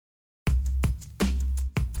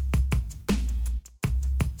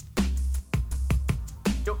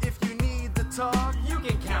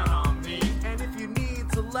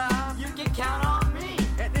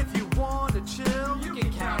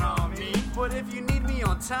if you need me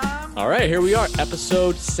on time. All right, here we are,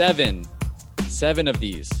 episode 7. 7 of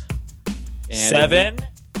these. And 7?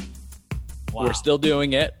 Wow. We're still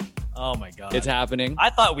doing it. Oh my God. It's happening.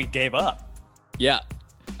 I thought we gave up. Yeah.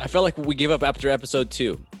 I felt like we gave up after episode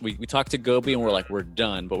 2. We talked to Gobi and we're like, we're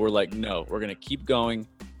done. But we're like, no, we're going to keep going.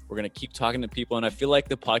 We're going to keep talking to people. And I feel like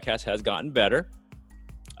the podcast has gotten better.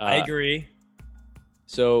 I agree.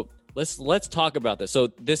 So let's talk about this. So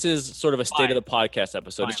this is sort of a state of the podcast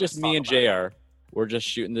episode. It's just me and JR. We're just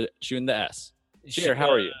shooting the S. JR, how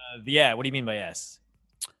are you? Yeah, what do you mean by S?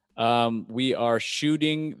 We are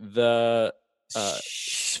shooting the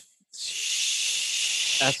S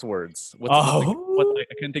words. I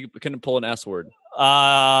couldn't pull an S word.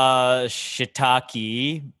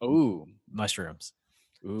 Shiitake. Ooh, mushrooms.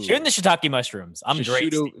 Ooh. Shooting the shiitake mushrooms. I'm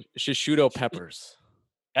great. Shishito peppers.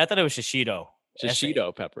 I thought it was shishito.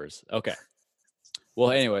 Shishito peppers. Okay.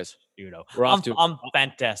 Well, anyways, we're I'm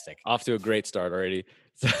fantastic. Off to a great start already.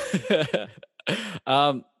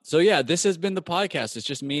 So yeah, this has been the podcast. It's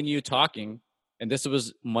just me and you talking, and this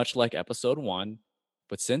was much like episode 1,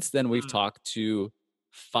 but since then we've talked to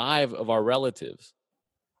 5 of our relatives,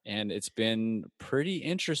 and it's been pretty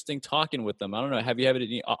interesting talking with them. I don't know. Have you had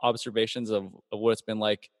any observations of what it's been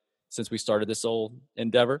like since we started this whole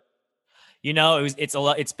endeavor?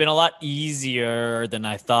 It's been a lot easier than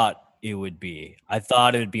I thought it would be. I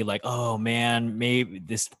thought it would be like, oh man, maybe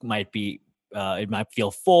this might be, it might feel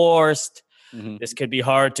forced. Mm-hmm. This could be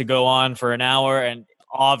hard to go on for an hour. And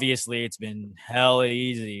obviously it's been hell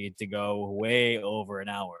easy to go way over an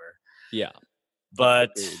hour. Yeah. But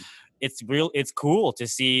it's cool to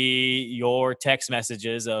see your text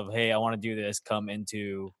messages of, hey, I want to do this, come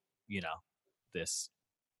into, this.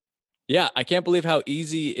 Yeah. I can't believe how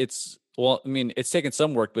easy it's taken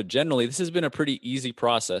some work, but generally this has been a pretty easy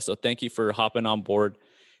process. So thank you for hopping on board.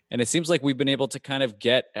 And it seems like we've been able to kind of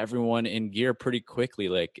get everyone in gear pretty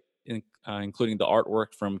quickly, including the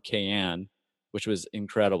artwork from Kayan, which was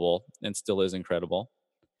incredible and still is incredible.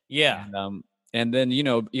 Yeah. And then,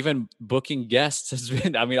 even booking guests has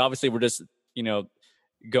been, obviously we're just,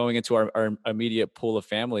 going into our immediate pool of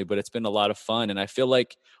family, but it's been a lot of fun. And I feel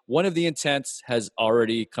like one of the intents has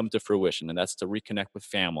already come to fruition, and that's to reconnect with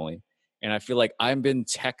family. And I feel like I've been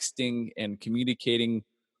texting and communicating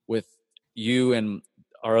with you and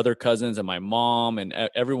our other cousins and my mom and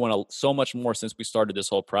everyone so much more since we started this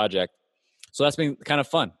whole project. So that's been kind of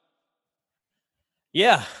fun.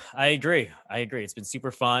 Yeah, I agree. It's been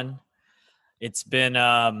super fun. It's been,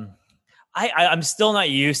 I'm still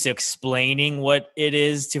not used to explaining what it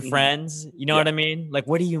is to friends. You know what I mean? Like,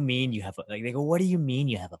 what do you mean you have they go, what do you mean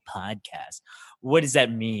you have a podcast? What does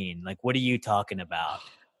that mean? Like, what are you talking about?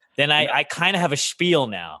 Then I kind of have a spiel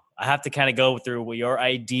now. I have to kind of go through your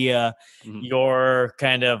idea, your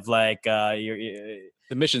kind of like the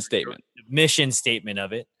mission statement. Mission statement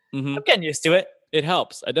of it. Mm-hmm. I'm getting used to it. It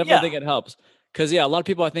helps. I definitely think it helps. Because, a lot of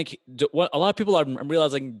people, I'm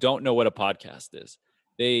realizing don't know what a podcast is.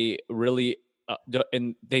 They really,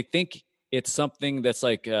 and they think it's something that's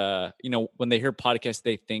like, when they hear podcasts,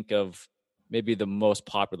 they think of maybe the most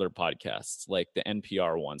popular podcasts, like the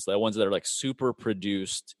NPR ones, the ones that are like super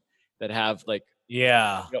produced, that have like,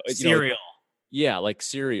 Serial. Like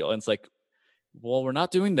Serial. And it's like, well, we're not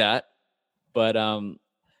doing that. But, some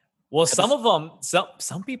of them,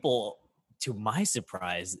 some people, to my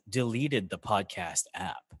surprise, deleted the podcast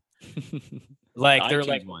app. Like they're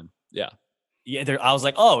like one. Yeah. I was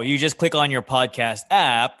like, oh, you just click on your podcast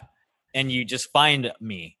app and you just find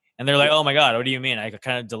me. And they're like, oh my God, what do you mean? I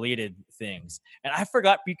kind of deleted things. And I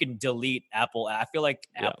forgot you can delete Apple. I feel like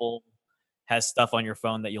Apple has stuff on your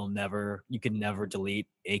phone that you can never delete,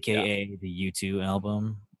 aka the U2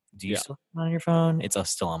 album. Do you still have it on your phone? It's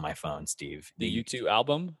still on my phone, Steve. The U2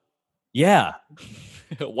 album? Yeah.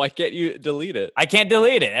 Why can't you delete it? I can't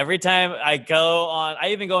delete it. Every time I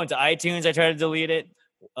even go into iTunes, I try to delete it.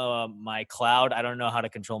 My cloud, I don't know how to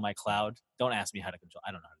control my cloud. Don't ask me how to control.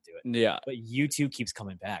 I don't know how to do it. Yeah. But YouTube keeps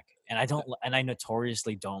coming back, and I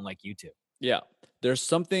notoriously don't like YouTube. Yeah. There's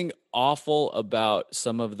something awful about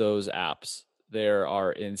some of those apps. There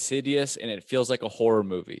are insidious, and it feels like a horror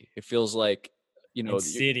movie. It feels like,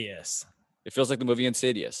 Insidious. It feels like the movie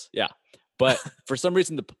Insidious. Yeah. But for some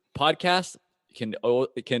reason, the podcast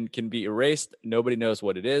can be erased. Nobody knows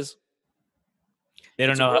what it is. They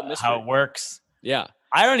don't know how it works. Yeah.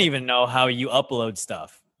 I don't even know how you upload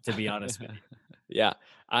stuff, to be honest with you. Yeah.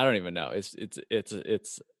 I don't even know.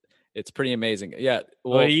 It's pretty amazing. Yeah.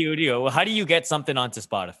 Well, what do you do? How do you get something onto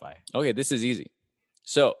Spotify? Okay, this is easy.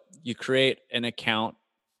 So you create an account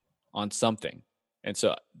on something. And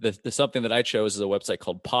so the something that I chose is a website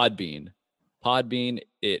called Podbean. Podbean,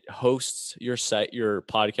 it hosts your site, your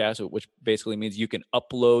podcast, which basically means you can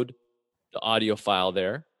upload the audio file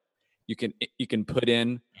there. You can put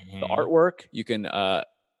in the artwork. You can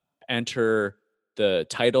enter the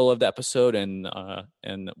title of the episode and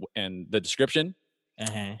the description,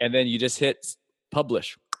 and then you just hit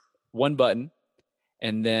publish, one button,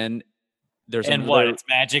 and then there's it's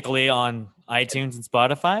magically on iTunes and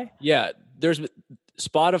Spotify. Yeah, there's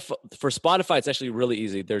Spotify. For Spotify, it's actually really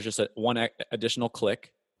easy. There's just one additional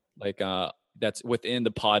click, like that's within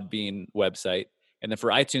the Podbean website, and then for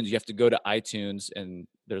iTunes, you have to go to iTunes, and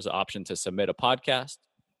there's an option to submit a podcast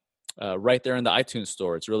right there in the iTunes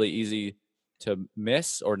store. It's really easy to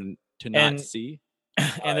miss or to not see.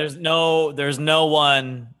 And there's no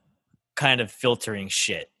one kind of filtering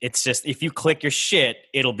shit. It's just if you click your shit,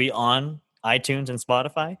 it'll be on iTunes and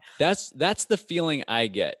Spotify. That's the feeling I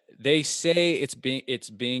get. They say it's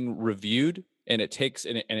being reviewed, and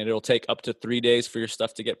it'll take up to 3 days for your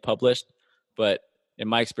stuff to get published. But in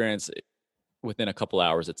my experience, within a couple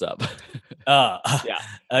hours, it's up. Yeah.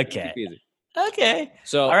 Okay. Easy. Okay.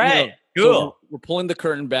 So all right. Cool. So we're pulling the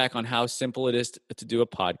curtain back on how simple it is to do a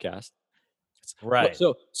podcast. Right.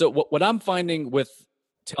 So what I'm finding with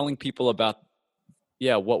telling people about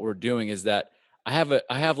what we're doing is that I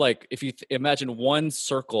have like, if you imagine one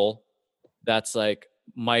circle that's like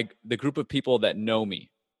the group of people that know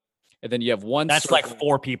me, and then you have one that's circle, like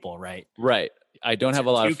 4 people, right? Right. I don't have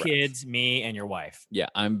a lot of friends. 2 kids, me, and your wife. Yeah,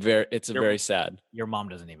 very sad. Your mom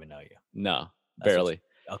doesn't even know you. No, barely.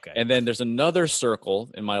 Okay. And then there's another circle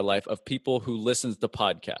in my life of people who listens to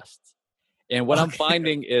podcasts. And what I'm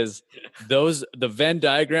finding is the Venn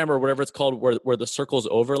diagram or whatever it's called, where the circles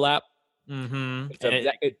overlap. Mm-hmm.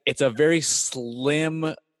 It's a very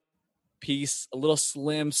slim piece, a little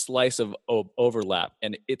slim slice of overlap.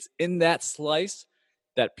 And it's in that slice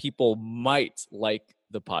that people might like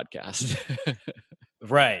the podcast.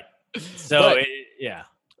 Right. So,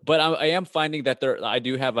 But I am finding that I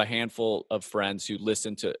do have a handful of friends who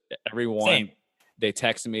listen to everyone. Same. They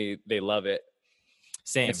text me. They love it.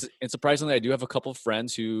 Same. And surprisingly, I do have a couple of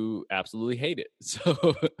friends who absolutely hate it.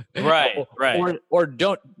 So right. Or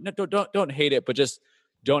don't hate it, but just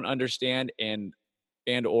don't understand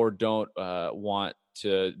or don't want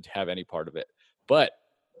to have any part of it. But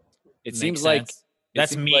it seems like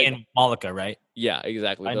that's me and Malika, right? Yeah,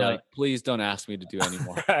 exactly. I They're know. like, please don't ask me to do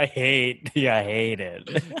anymore. I hate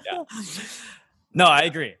it. Yeah. No, I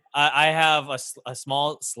agree. I have a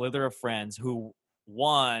small slither of friends who,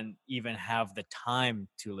 one, even have the time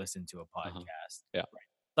to listen to a podcast. Yeah.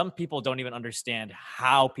 Some people don't even understand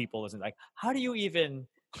how people listen. Like, how do you even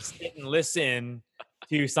sit and listen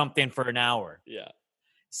to something for an hour? Yeah.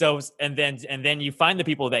 So, and then you find the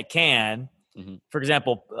people that can. Mm-hmm. For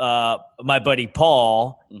example, my buddy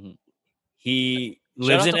Paul, Mm-hmm. he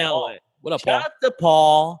lives in LA. Paul. What up, Paul? Shout out to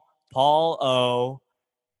Paul O.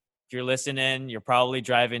 If you're listening, you're probably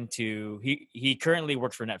driving to. He currently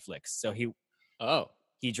works for Netflix, so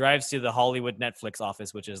he drives to the Hollywood Netflix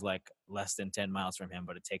office, which is like less than 10 miles from him,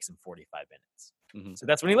 but it takes him 45 minutes. Mm-hmm. So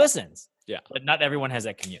that's when he listens. Yeah, but not everyone has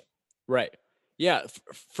that commute. Right. Yeah.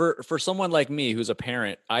 For someone like me who's a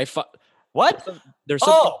parent, what? There's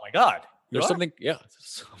something, oh my God. There's something. Yeah.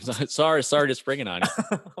 Sorry to spring it on you.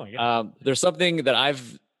 Oh my God. There's something that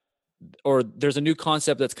there's a new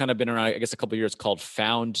concept that's kind of been around, I guess, a couple of years called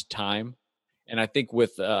found time. And I think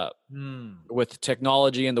with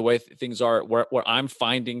technology and the way things are, where I'm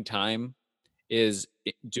finding time is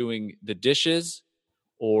doing the dishes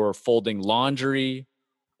or folding laundry,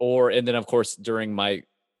 and then of course during my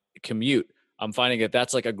commute, I'm finding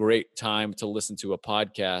that's like a great time to listen to a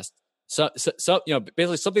podcast. So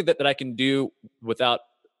basically something that I can do without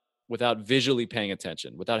visually paying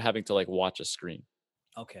attention, without having to like watch a screen.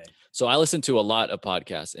 Okay. So I listen to a lot of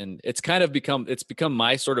podcasts, and it's become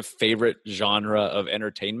my sort of favorite genre of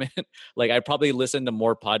entertainment. Like I probably listen to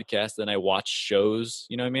more podcasts than I watch shows,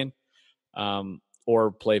 you know what I mean?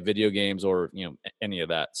 Or play video games or, any of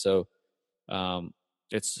that. So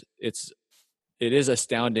it is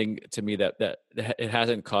astounding to me that it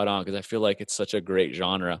hasn't caught on, because I feel like it's such a great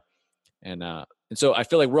genre. And so I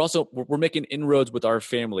feel like we're making inroads with our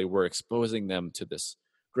family. We're exposing them to this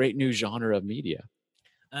great new genre of media.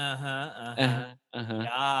 Yeah.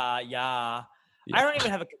 I don't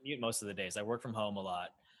even have a commute most of the days. I work from home a lot,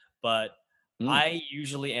 but I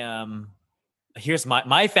usually am. Here's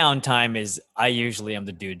my found time is I usually am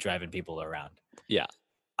the dude driving people around. Yeah.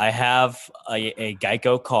 I have a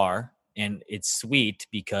Geico car, and it's sweet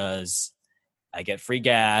because I get free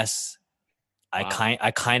gas. Wow.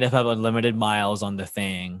 I kind of have unlimited miles on the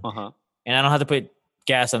thing, and I don't have to put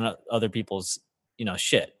gas on other people's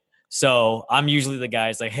shit. So I'm usually the guy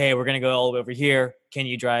that's like, hey, we're gonna go all the way over here. Can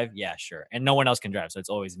you drive? Yeah, sure. And no one else can drive, so it's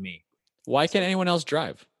always me. Why can't anyone else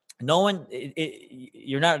drive? No one,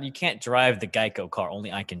 you can't drive the Geico car.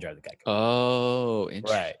 Only I can drive the Geico car. Oh,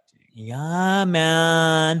 interesting. Right. Yeah,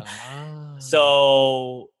 man. Ah.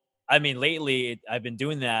 So, I mean, lately I've been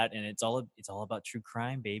doing that, and it's all about true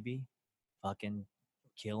crime, baby. Fucking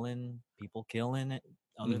killing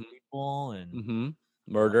other Mhm. people, and Mhm.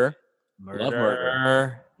 Murder. Love murder.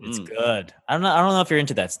 murder. It's Mm. good. I don't know if you're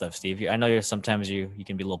into that stuff, Steve. I know you're sometimes you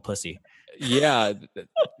can be a little pussy. Yeah,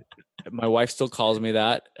 my wife still calls me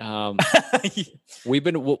that. We've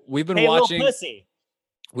been Hey, little watching pussy.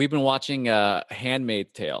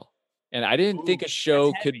 Handmaid's Tale, and I didn't think Ooh, a that's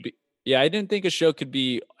show could heavy. be. Yeah, I didn't think a show could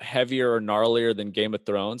be heavier or gnarlier than Game of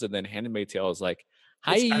Thrones, and then Handmaid's Tale is like,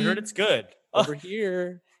 I heard hi, it's good. over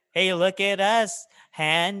here. Hey, look at us.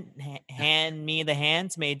 Hand me the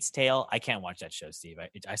Handmaid's Tale. I can't watch that show, Steve.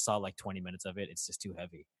 I saw like 20 minutes of it. It's just too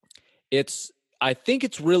heavy. I think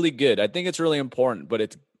it's really good. I think it's really important,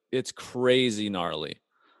 but it's crazy gnarly.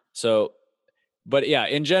 So, but yeah,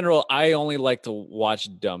 in general, I only like to watch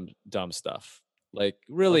dumb stuff. Like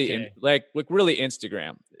really, Okay. like really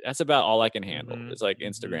Instagram. That's about all I can handle. Mhm, It's like mhm.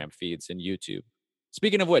 Instagram feeds and YouTube.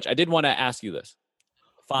 Speaking of which, I did want to ask you this.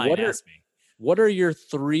 Fine, ask me. What are your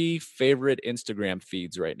 3 favorite Instagram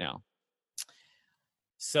feeds right now?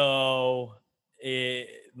 So,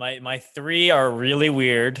 my three are really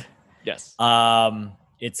weird. Yes.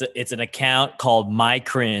 It's an account called My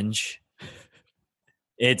Cringe.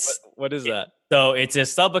 What is that? So it's a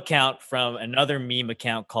sub account from another meme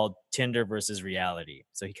account called Tinder versus Reality.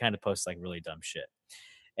 So he kind of posts like really dumb shit.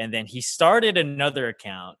 And then he started another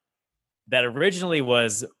account that originally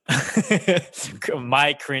was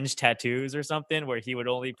My Cringe Tattoos or something, where he would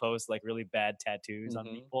only post like really bad tattoos on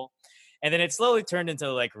people. And then it slowly turned into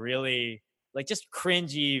like really like just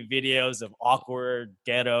cringy videos of awkward,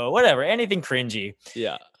 ghetto, whatever, anything cringy.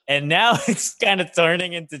 Yeah. And now it's kind of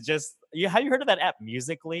turning into just have you heard of that app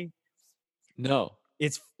Musically? No.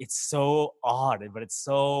 It's so odd, but it's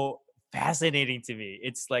so fascinating to me.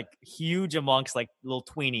 It's like huge amongst like little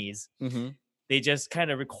tweenies. Mm-hmm. They just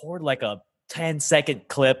kind of record like a 10-second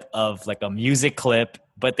clip of like a music clip,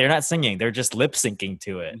 but they're not singing. They're just lip syncing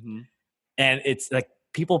to it. Mm-hmm. And it's like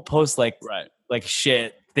people post like Right. like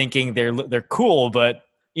shit thinking they're cool, but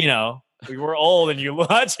you know, we were old and you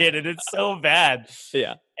watch it and it's so bad.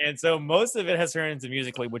 Yeah. And so most of it has turned into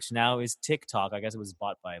Musically, which now is TikTok. I guess it was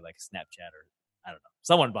bought by like Snapchat or I don't know.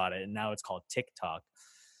 Someone bought it and now it's called TikTok.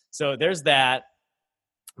 So there's that.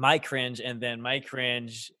 My Cringe, and then My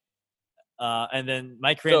Cringe. And then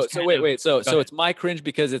My Cringe. So wait. So it's My Cringe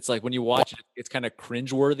because it's like when you watch it, it's kind of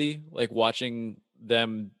cringeworthy, like watching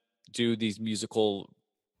them do these musical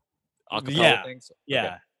acapella things. Yeah.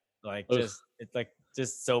 Okay. Like Ugh. it's like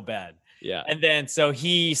just so bad. Yeah. And then so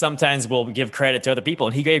he sometimes will give credit to other people,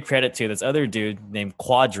 and he gave credit to this other dude named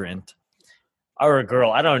Quadrant. Or a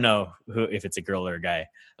girl. I don't know if it's a girl or a guy.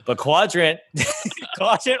 But Quadrant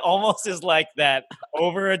almost is like that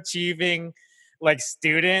overachieving like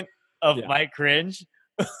student of My Cringe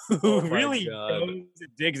who really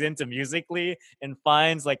digs into Musically and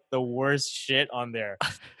finds like the worst shit on there.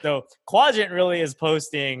 So Quadrant really is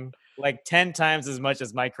posting like 10 times as much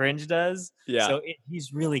as My Cringe does. Yeah. So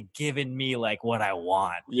he's really giving me like what I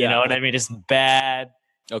want. You know what I mean? Just bad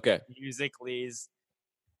Musicallys.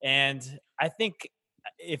 And I think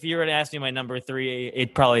if you were to ask me my number 3,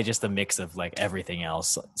 it'd probably just a mix of like everything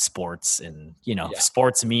else, sports and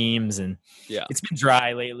sports memes, and it's been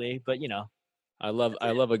dry lately, but I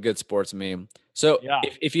love a good sports meme. So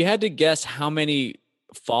if you had to guess how many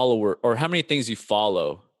follower or how many things you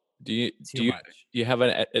follow, do you have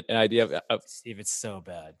an idea of Steve? It's so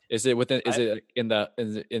bad. Is it within? Is it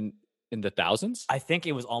in the thousands? I think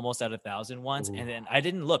it was almost at 1,000 once. Ooh. And then I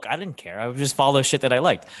didn't look. I didn't care. I would just follow shit that I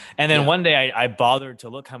liked. And then one day I bothered to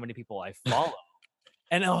look how many people I follow.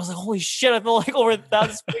 And I was like, holy shit, I feel like over 1,000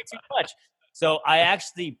 is way too much. So I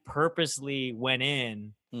actually purposely went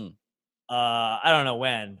in, I don't know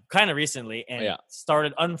when, kind of recently, and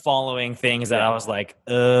started unfollowing things that I was like,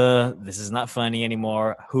 this is not funny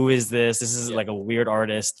anymore. Who is this? This is like a weird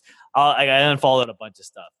artist. I unfollowed a bunch of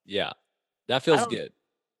stuff. Yeah. That feels good.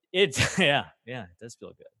 It does feel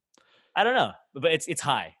good. I don't know, but it's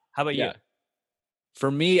high. How about you?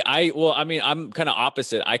 For me, I'm kind of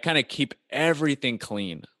opposite. I kind of keep everything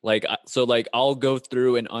clean. Like, so like I'll go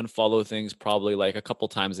through and unfollow things probably like a couple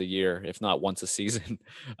times a year, if not once a season.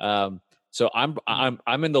 So I'm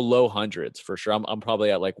in the low hundreds for sure. I'm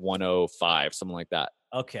probably at like 105, something like that.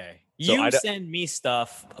 Okay. So you send me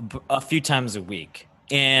stuff a few times a week,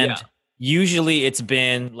 and usually it's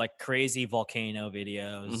been like crazy volcano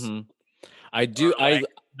videos. Hmm. I do. Like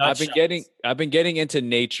nut shots. I've been getting into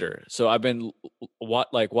nature. So I've been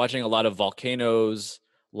watching a lot of volcanoes,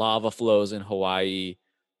 lava flows in Hawaii.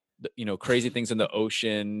 Crazy things in the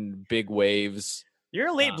ocean, big waves. You're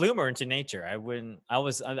a late Uh, bloomer into nature. I wouldn't.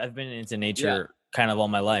 I've been into yeah, nature kind of all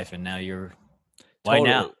my life, and now you're. Why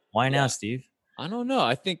now? totally. Why now, Yeah. Steve? I don't know.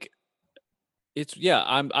 I think it's yeah.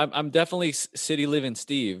 I'm definitely city living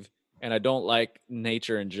Steve, and I don't like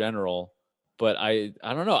nature in general. But I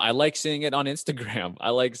don't know. I like seeing it on Instagram.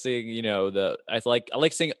 I like seeing I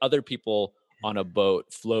like seeing other people on a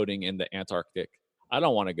boat floating in the Antarctic. I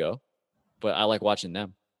don't want to go, but I like watching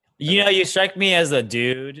them. You know, you strike me as a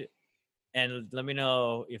dude, and let me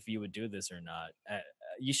know if you would do this or not.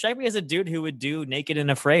 You strike me as a dude who would do Naked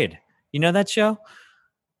and Afraid. You know that show?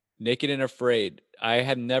 Naked and Afraid. I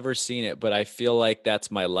have never seen it, but I feel like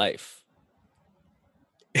that's my life.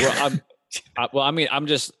 Well, I mean, I'm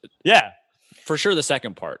just Yeah. for sure the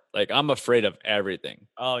second part. Like I'm afraid of everything.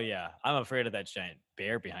 Oh yeah, I'm afraid of that giant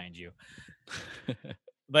bear behind you.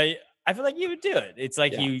 But I feel like you would do it. It's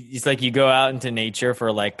like Yeah. it's like you go out into nature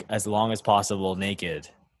for like as long as possible naked,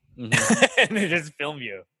 Mhm. and they just film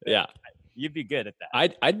you. Yeah. You'd be good at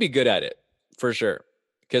that. I'd be good at it for sure.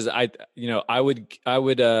 Cause I would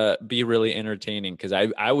be really entertaining because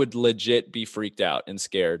I would legit be freaked out and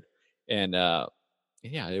scared. And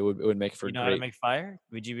yeah, it would make for You know how to great. make fire?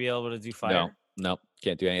 Would you be able to do No, fire? no,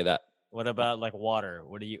 can't do any of that. What about like water?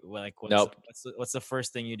 What do you like? Nope. What's the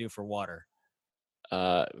first thing you do for water?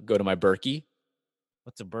 Go to my Berkey.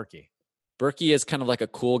 What's a Berkey? Berkey is kind of like a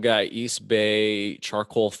cool guy East Bay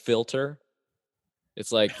charcoal filter.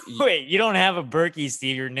 It's like Wait, you don't have a Berkey,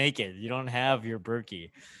 Steve. You're naked. You don't have your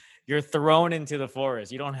Berkey. You're thrown into the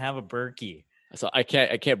forest. You don't have a Berkey. so I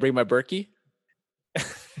can't bring my Berkey.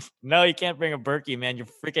 No, you can't bring a Berkey, man. You're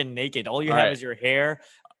freaking naked. All you All have right. is your hair.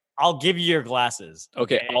 I'll give you your glasses.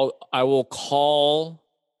 Okay, I will call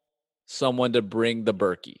someone to bring the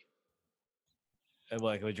Berkey.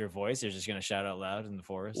 Like with your voice, you're just gonna shout out loud in the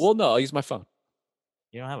forest. Well, no, I'll use my phone.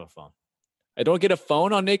 You don't have a phone. I don't get a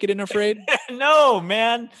phone on Naked and Afraid. No,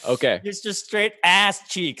 man. Okay. It's just straight ass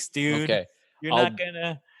cheeks, dude. Okay. You're not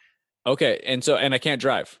gonna. Okay, and I can't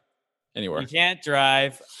drive anywhere. You can't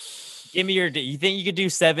drive. Give me your. You think you could do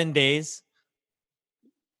 7 days?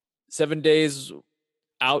 7 days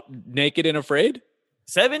out naked and afraid?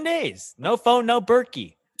 7 days. No phone, no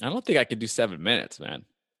Berkey. I don't think I could do 7 minutes, man.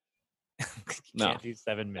 You can't do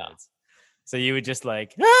 7 minutes. So you would just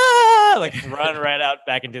like run right out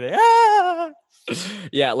back into the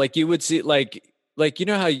Yeah, like you would see like you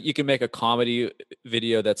know how you can make a comedy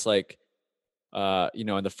video that's like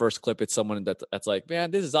in the first clip it's someone that's like,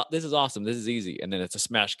 man, this is awesome, this is easy, and then it's a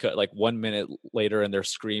smash cut like 1 minute later and they're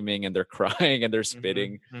screaming and they're crying and they're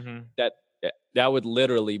spitting. Mm-hmm. That would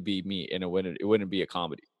literally be me, and it wouldn't be a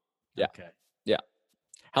comedy. Yeah. Okay. Yeah.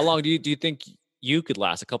 How long do you think you could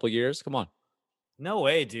last? A couple years? Come on. No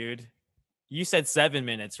way, dude. You said 7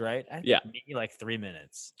 minutes, right? I think Yeah. maybe like 3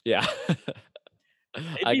 minutes. Yeah.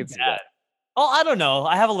 I be can see that. Oh, I don't know.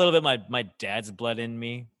 I have a little bit of my dad's blood in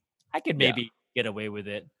me. I could maybe get away with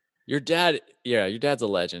it. Your dad's a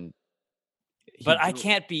legend. But I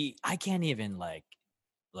can't even like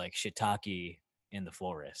shiitake in the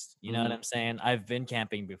forest. You know what I'm saying? I've been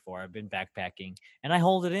camping before. I've been backpacking, and I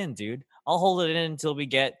hold it in, dude. I'll hold it in until we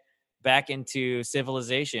get back into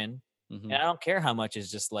civilization. And I don't care how much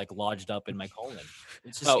is just like lodged up in my colon.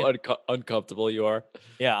 It's just how uncomfortable you are.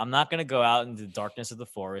 Yeah, I'm not gonna go out into the darkness of the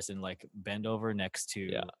forest and like bend over next to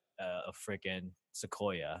a freaking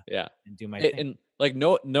sequoia. Yeah, and do my thing. And like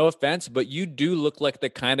no offense, but you do look like the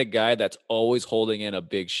kind of guy that's always holding in a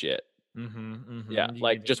big shit. Yeah,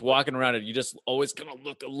 like just walking around and you just always kind of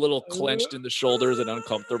look a little clenched in the shoulders and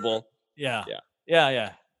uncomfortable. Yeah. Yeah.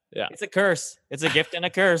 It's a curse. It's a gift and a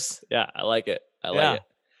curse. Yeah, I like it. I like it.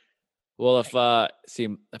 Well, if I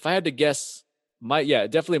had to guess,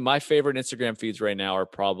 definitely my favorite Instagram feeds right now are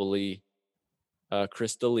probably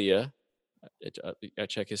Chris D'Elia. I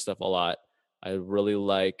check his stuff a lot. I really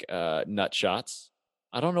like Nut Shots.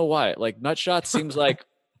 I don't know why. Like Nut Shots seems like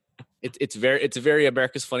it's very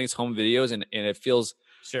America's Funniest Home Videos, and it feels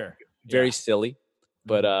very silly.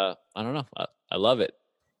 But I don't know. I love it.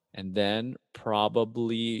 And then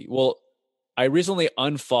probably, I recently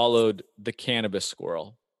unfollowed the Cannabis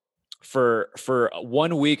Squirrel. For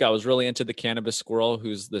 1 week, I was really into the Cannabis Squirrel,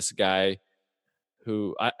 who's this guy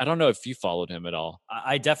who I don't know if you followed him at all.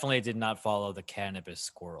 I definitely did not follow the Cannabis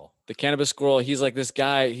Squirrel. The Cannabis Squirrel, he's like this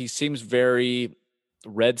guy. He seems very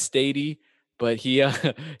red statey, but he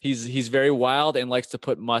he's very wild and likes to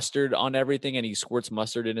put mustard on everything, and he squirts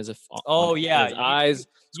mustard in his Oh yeah, in his eyes,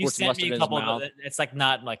 you squirts sent me mustard a in his couple mouth. of. It's like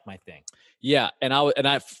not like my thing. Yeah, and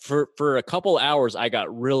I for a couple hours I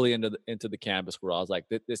got really into the cannabis world. I was like,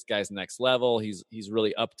 this guy's next level. He's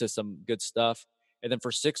really up to some good stuff. And then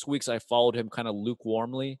for 6 weeks I followed him kind of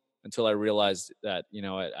lukewarmly until I realized that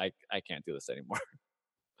I can't do this anymore.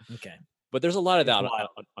 Okay, But there's a lot of It's that wild.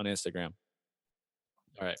 on Instagram.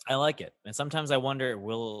 All right. I like it, and sometimes I wonder,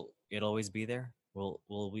 will it always be there?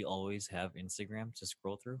 Will we always have Instagram to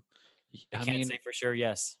scroll through? I I can't mean, say for sure.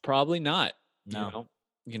 Yes. probably not. No.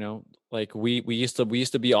 Like we used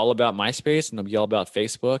to be all about MySpace and be all about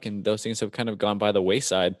Facebook, and those things have kind of gone by the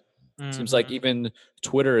wayside. Seems like Mhm. even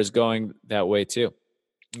Twitter is going that way too.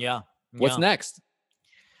 Yeah. What's Yeah. next?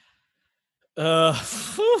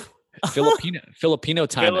 Phew. Filipino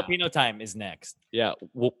time. Filipino time is next. Yeah,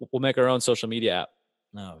 we'll make our own social media app.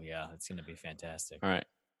 Oh yeah, it's gonna be fantastic. All right.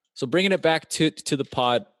 So bringing it back to the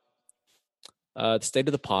pod, the state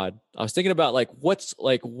of the pod. I was thinking about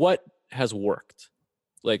what has worked.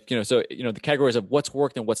 The categories of what's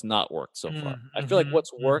worked and what's not worked so far. I feel like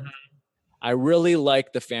what's worked. I really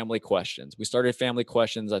like the family questions. We started family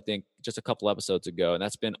questions, I think, just a couple episodes ago, and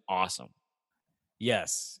that's been awesome.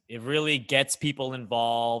 Yes, it really gets people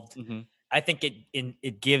involved. Mhm. I think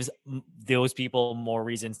it gives those people more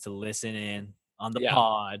reasons to listen in on the Yeah.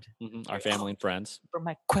 pod. Our family and friends. For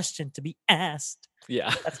my question to be asked.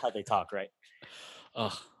 Yeah. That's how they talk, right?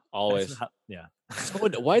 Ugh, always. That's how- yeah.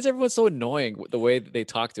 Why is everyone so annoying with the way that they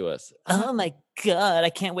talk to us? Oh my god, I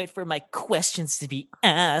can't wait for my questions to be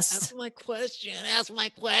asked. my question. Ask my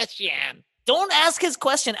question. Don't ask his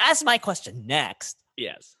question. Ask my question next.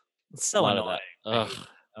 Yes. It's so A lot of annoying.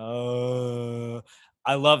 that. Ugh.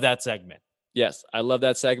 I love that segment. Yes, I love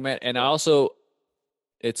that segment, and I also,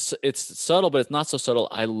 it's subtle, but it's not so subtle.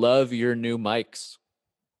 I love your new mics.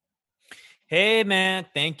 Hey man,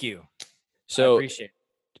 thank you. I So appreciate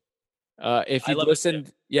it. if I you've love it too.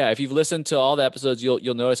 listened, if you've listened to all the episodes, you'll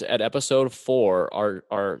notice at episode 4,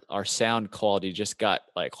 our sound quality just got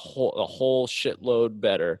like a whole shitload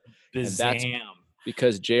better. And that's Bazam.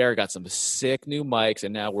 because JR got some sick new mics,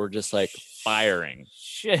 and now we're just like firing.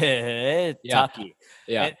 Shit, Yeah. Taki.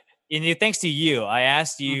 Yeah. And thanks to you, I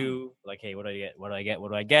asked you like, hey, what do I get? What do I get? What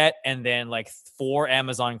do I get? And then like 4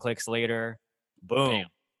 Amazon clicks later, boom, Bam.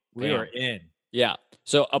 we Bam. are in. Yeah.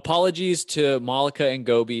 So apologies to Malika and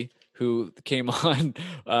Gobi who came on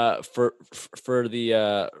for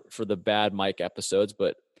the bad mic episodes,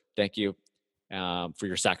 but thank you for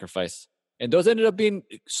your sacrifice. And those ended up being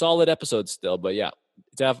solid episodes still, but yeah,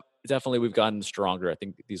 definitely we've gotten stronger. I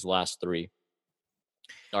think these last 3.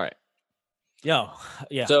 All right. Yeah.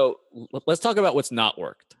 So let's talk about what's not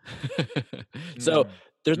worked. So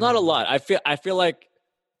there's not a lot. I feel like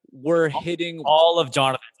we're hitting all of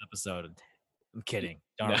Jonathan's episode. I'm kidding.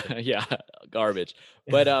 Jonathan. yeah, garbage.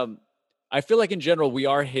 But I feel like in general we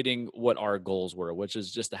are hitting what our goals were, which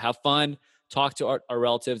is just to have fun, talk to our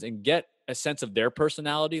relatives, and get a sense of their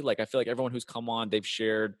personality. Like I feel like everyone who's come on, they've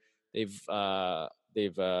shared, they've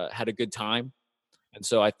had a good time. And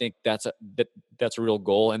so I think that's a real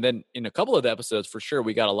goal. And then in a couple of the episodes, for sure,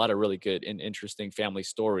 we got a lot of really good and interesting family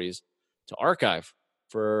stories to archive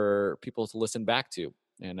for people to listen back to.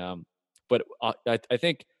 And but I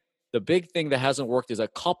think the big thing that hasn't worked is a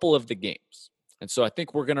couple of the games. And so I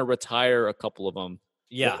think we're going to retire a couple of them.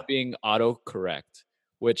 Yeah. Being autocorrect,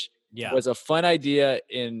 which Yeah. was a fun idea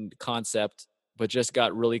in concept, but just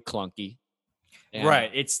got really clunky. And Right.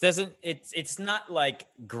 It's not like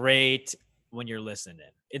great when you're listening.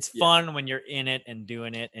 It's fun when you're in it and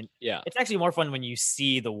doing it. And yeah, it's actually more fun when you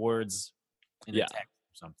see the words in the text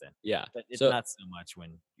or something. Yeah. But it's So- not so much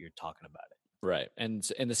when you're talking about it. Right. And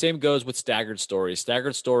the same goes with Staggered Stories.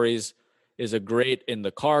 Staggered Stories is a great in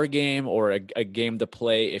the car game or a game to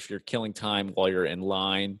play if you're killing time while you're in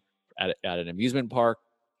line at an amusement park.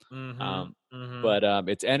 But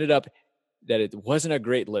it's ended up that it wasn't a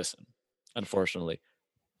great listen, unfortunately.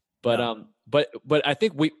 But No. but I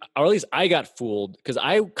think or at least I got fooled because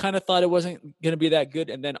I kind of thought it wasn't going to be that good,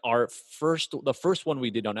 and then the first one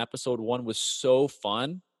we did on episode 1 was so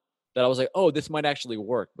fun that I was like, oh, this might actually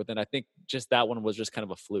work. But then I think just that one was just kind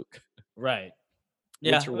of a fluke. Right.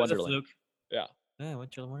 Yeah. Winter it was a Wonderland. fluke. Yeah. Yeah.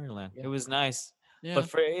 Winter Wonderland. Yeah. It was nice. Yeah. But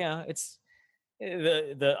it's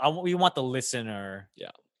we want the listener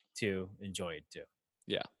to enjoy it too.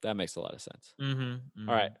 Yeah, that makes a lot of sense. Mm-hmm.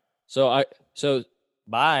 All right. So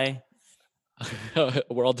Bye.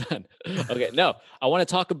 we're all done. Okay. No, I want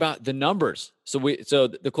to talk about the numbers. So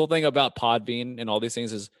the cool thing about Podbean and all these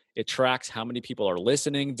things is it tracks how many people are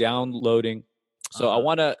listening, downloading. So I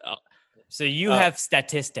want to So you have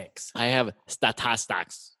statistics. I have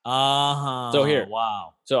statistics. Uh-huh. So here.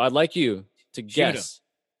 Wow. So I'd like you to guess.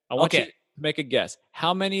 I want you Okay. to make a guess.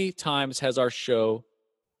 How many times has our show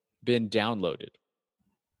been downloaded?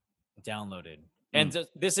 Downloaded. And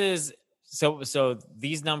this is so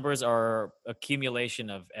these numbers are accumulation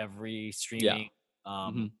of every streaming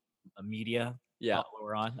media Yeah.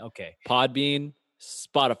 we're on. Okay. Podbean,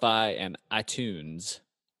 Spotify, and iTunes.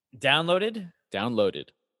 Downloaded? Downloaded.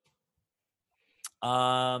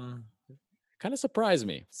 Kind of surprised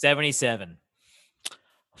me. 77.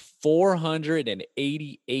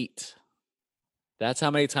 488. That's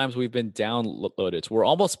how many times we've been downloaded. So we're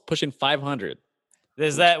almost pushing 500.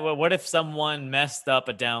 Is that what if someone messed up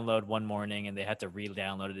a download one morning and they had to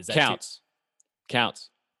re-download it? Is that counts?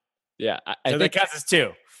 Counts. Yeah. I think that counts as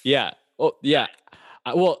 2. Yeah. Oh, yeah.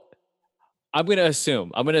 Well, I'm gonna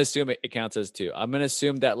assume it counts as 2. I'm gonna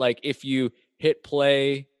assume that like if you hit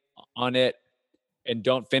play on it and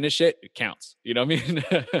don't finish it, it counts. You know what I mean?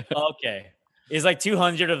 Okay. Is like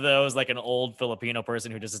 200 of those like an old Filipino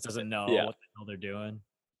person who just doesn't know what the hell they're doing?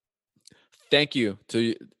 Thank you,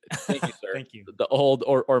 sir. Thank you. The old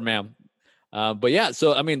or ma'am. But yeah,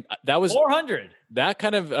 so I mean that was 400. That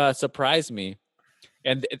kind of surprised me.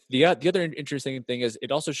 And the other interesting thing is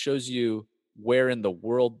it also shows you where in the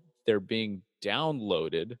world they're being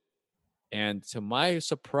downloaded. And to my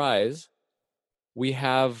surprise, we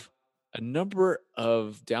have a number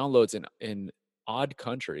of downloads in odd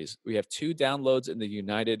countries. We have 2 downloads in the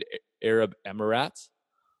United Arab Emirates.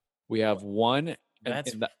 We have one in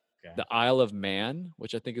the Isle of Man,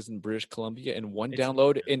 which I think is in British Columbia, and one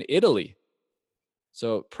download in Italy.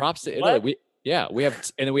 So props to Italy. We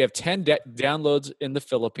have 10 downloads in the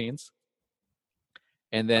Philippines,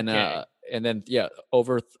 and then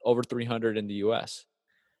over 300 in the U.S.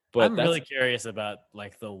 But I'm really curious about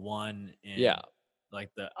like the one in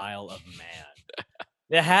like the Isle of Man.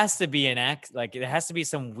 There has to be it has to be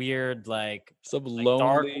some weird some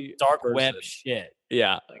lonely dark web shit.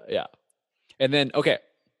 Yeah, and then I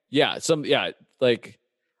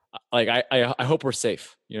hope we're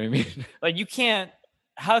safe. You know what I mean? Like you can't.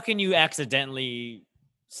 How can you accidentally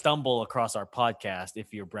stumble across our podcast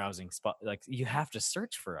if you're browsing spot? Like you have to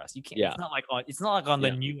search for us. You can't. Yeah. It's not like on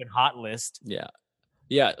the new and hot list. Yeah.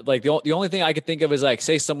 Yeah, like the only thing I could think of is like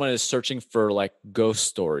say someone is searching for like ghost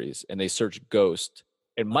stories and they search ghost.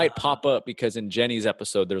 It might pop up because in Jenny's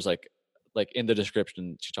episode there's like in the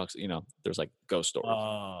description she talks, there's like ghost stories.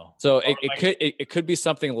 Oh. So it could be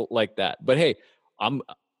something like that. But hey,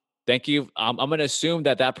 thank you. I'm going to assume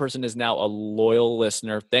that person is now a loyal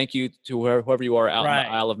listener. Thank you to whoever you are out in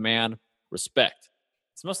the Isle of Man. Respect.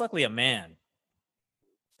 It's most likely a man.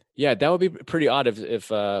 Yeah, that would be pretty odd if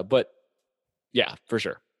but yeah, for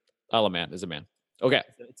sure. Isle of Man is a man. Okay.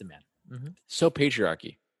 It's a man. Mm-hmm. So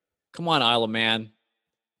patriarchy. Come on, Isle of Man.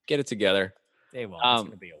 Get it together. They won't. It's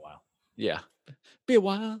going to be a while. Yeah. Be a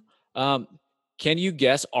while. Can you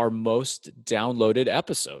guess our most downloaded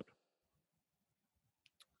episode?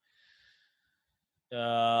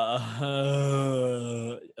 I'm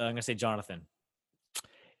going to say Jonathan.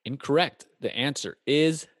 Incorrect. The answer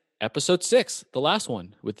is episode 6, the last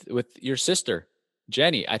one with your sister.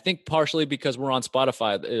 Jenny, I think partially because we're on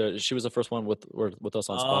Spotify. She was the first one with us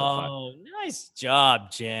on Spotify. Oh, nice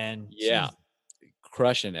job, Jen. Yeah, jeez.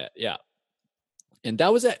 Crushing it. Yeah, and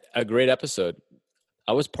that was a great episode.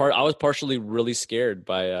 I was partially really scared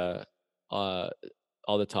by all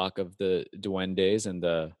the talk of the duendes and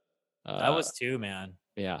the. I was too, man.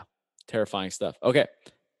 Yeah, terrifying stuff. Okay,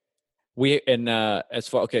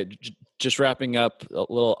 just wrapping up a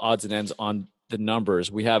little odds and ends on the numbers.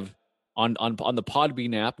 We have. On the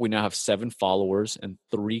Podbean app, we now have 7 followers and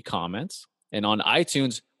 3 comments. And on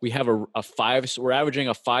iTunes, we have a 5. We're averaging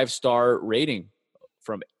a 5-star rating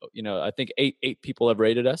from, I think 8 people have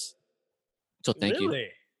rated us. So thank you.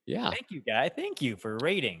 Yeah. Thank you, guy. Thank you for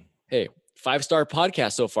rating. Hey, 5-star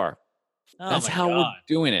podcast so far. That's how we're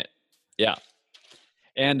doing it. Yeah.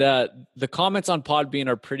 And the comments on Podbean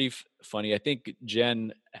are pretty funny. I think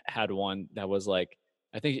Jen had one that was like,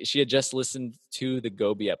 I think she had just listened to the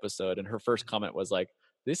Gobi episode, and her first comment was like,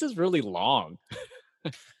 "This is really long."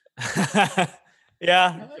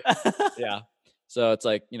 Yeah. Yeah. So it's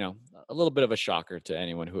like, a little bit of a shocker to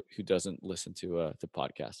anyone who doesn't listen to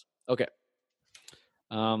podcasts. Okay.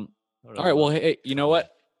 All right. Well, hey, you know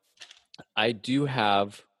what? I do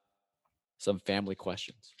have some family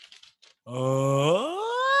questions.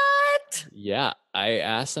 What? Yeah, I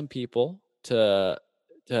asked some people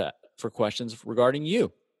for questions regarding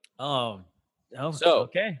you. So,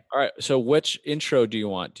 okay. All right. So which intro do you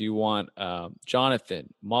want? Do you want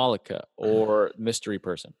Jonathan, Malika, or mystery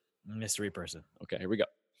person? Mystery person. Okay, here we go.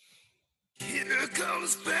 Here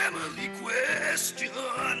comes family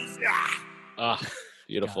questions. Ah,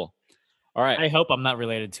 beautiful. All right. I hope I'm not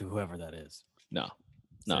related to whoever that is. No.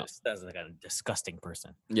 That's like a disgusting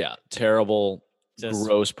person. Yeah. Terrible, Just-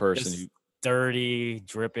 gross person. Just dirty,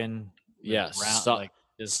 dripping. Yeah. like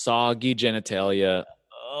just Soggy genitalia.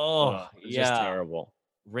 It's just yeah, terrible.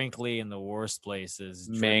 wrinkly in the worst places,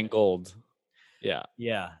 dripping. Mangled. Yeah.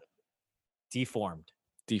 Yeah, deformed.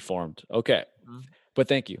 Okay. Mhm. But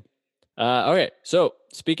thank you. Okay. So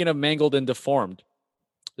speaking of mangled and deformed,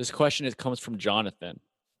 this question comes from Jonathan.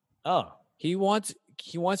 Oh, He wants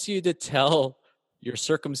you to tell your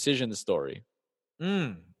circumcision story.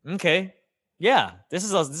 okay. Yeah, this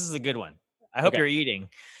is a good one. I hope Okay. you're eating.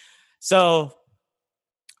 So,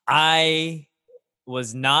 I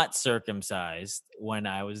was not circumcised when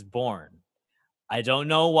I was born. I don't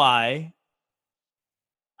know why.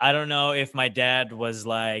 I don't know if my dad was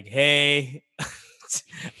like, "Hey,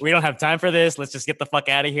 we don't have time for this. Let's just get the fuck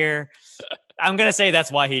out of here." I'm gonna say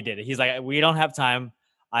that's why he did it. He's like, "We don't have time.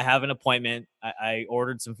 I have an appointment. I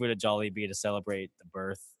ordered some food at Jollibee to celebrate the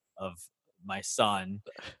birth of my son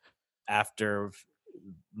after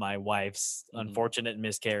my wife's unfortunate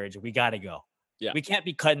miscarriage. We got to go. Yeah. We can't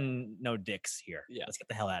be cutting no dicks here. Yeah. Let's get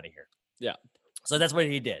the hell out of here." Yeah. So that's what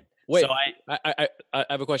he did. Wait, so I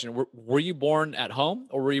have a question. Were you born at home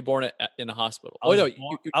or were you born in a hospital? I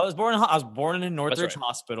was born in Northridge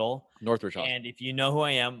Hospital. Northridge Hospital. And if you know who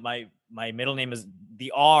I am, my middle name is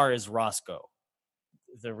the R is Roscoe.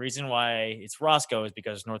 The reason why it's Roscoe is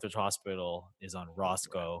because Northridge Hospital is on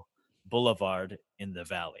Roscoe Boulevard in the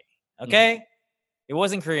Valley. Okay? It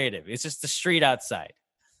wasn't creative. It's just the street outside.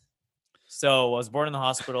 So I was born in the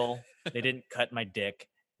hospital. They didn't cut my dick.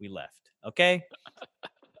 We left. Okay?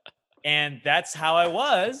 And that's how I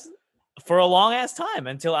was for a long ass time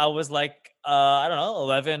until I was like, I don't know,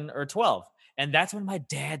 11 or 12. And that's when my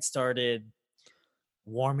dad started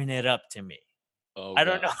warming it up to me. Oh, I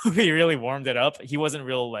don't know if he really warmed it up. He wasn't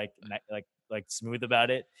real like smooth about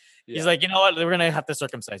it. Yeah. He's like, you know what? We're gonna have to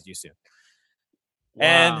circumcise you soon. Wow.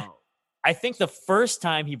 And I think the first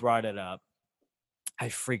time he brought it up, I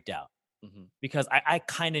freaked out because I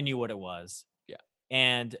kind of knew what it was. Yeah.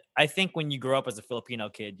 And I think when you grow up as a Filipino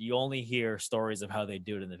kid, you only hear stories of how they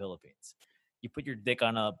do it in the Philippines. You put your dick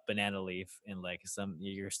on a banana leaf and like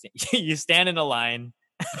you stand in a line.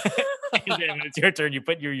 And then when it's your turn,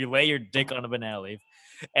 you lay your dick on a banana leaf,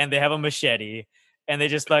 and they have a machete, and they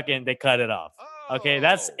just they cut it off. Okay,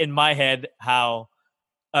 that's in my head how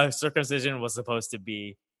a circumcision was supposed to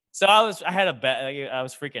be. So I was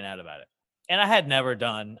freaking out about it, and I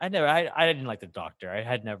didn't like the doctor. I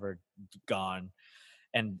had never gone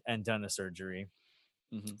and done a surgery.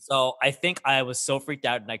 So I think I was so freaked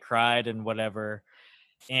out, and I cried and whatever.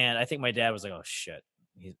 And I think my dad was like, "Oh shit,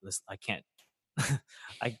 I can't."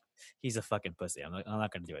 He's a fucking pussy. I'm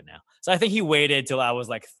not gonna do it now. So I think he waited till I was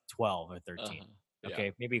like 12 or 13.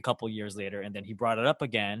 Okay, maybe a couple years later, and then he brought it up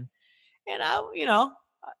again. And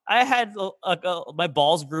I had my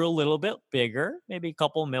balls grew a little bit bigger, maybe a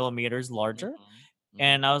couple millimeters larger,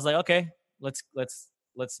 and I was like, okay, let's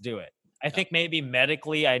do it. I think maybe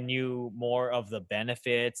medically I knew more of the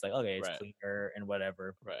benefits, like okay, it's cleaner and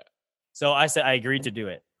whatever. Right. So I said I agreed to do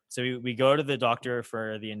it. So we go to the doctor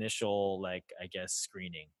for the initial,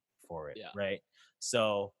 screening for it, right?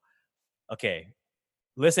 So, okay.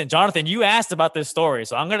 Listen, Jonathan, you asked about this story,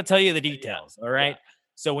 so I'm going to tell you the details, all right? Yeah.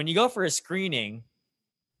 So when you go for a screening,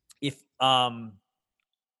 if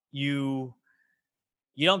you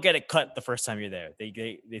don't get it cut the first time you're there.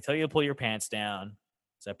 They tell you to pull your pants down.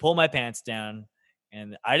 So I pull my pants down,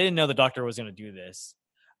 and I didn't know the doctor was going to do this.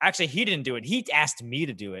 Actually, he didn't do it. He asked me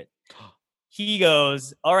to do it. He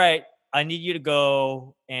goes, all right, I need you to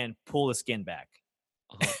go and pull the skin back.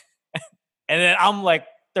 And then I'm like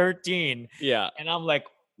 13. Yeah. And I'm like,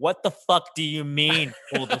 what the fuck do you mean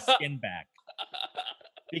pull the skin back?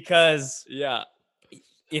 Because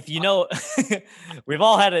if you know, we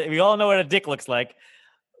all know what a dick looks like.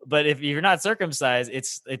 But if you're not circumcised,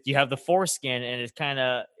 if you have the foreskin and it kind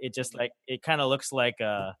of looks like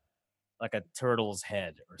a turtle's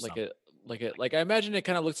head or something. Like I imagine it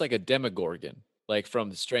kind of looks like a Demogorgon, like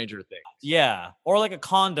from Stranger Things. Yeah, or like a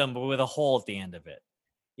condom, but with a hole at the end of it.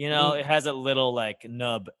 It has a little like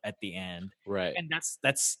nub at the end, right? And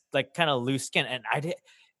that's like kind of loose skin. And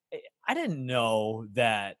I didn't know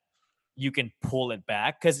that you can pull it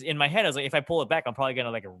back, because in my head I was like, if I pull it back, I'm probably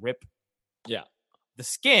gonna rip, the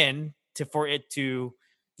skin for it to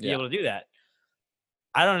be able to do that.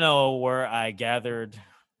 I don't know where I gathered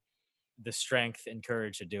the strength and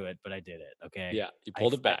courage to do it, but I did it. Okay. Yeah. You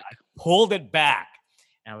pulled it back. I pulled it back,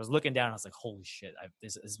 and I was looking down. And I was like, holy shit.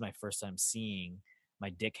 This is my first time seeing my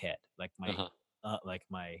dick head, like my like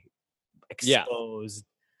my Yeah. exposed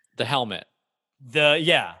The helmet, the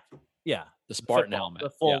Spartan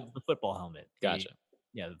football, helmet. the football helmet. Gotcha.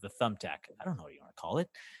 The thumbtack. I don't know what you want to call it,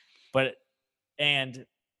 but and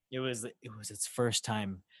it was its first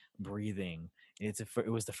time breathing. It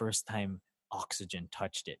was the first time oxygen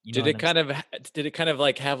touched it. You know Did what it I'm kind of did it kind of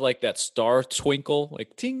like have like that star twinkle,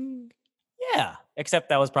 like ting? Yeah, except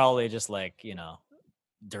that was probably just like,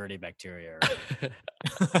 dirty bacteria.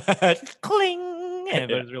 Cling!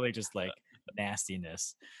 And it was really just like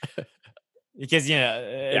nastiness. Because,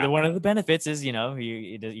 one of the benefits is,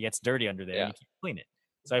 it gets dirty under there. Yeah. And you can't clean it.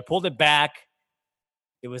 So I pulled it back.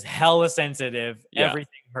 It was hella sensitive. Yeah. Everything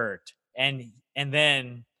hurt. And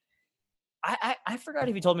then I forgot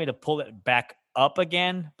if he told me to pull it back up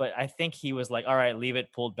again, but I think he was like, all right, leave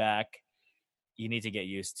it pulled back. You need to get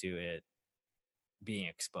used to it being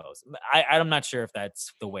exposed. I'm not sure if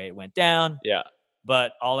that's the way it went down. Yeah.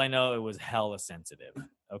 But all I know, it was hella sensitive.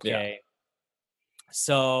 Okay.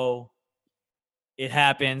 So it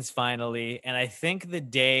happens finally. And I think the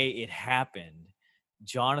day it happened,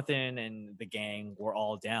 Jonathan and the gang were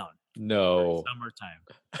all down. No. Summertime.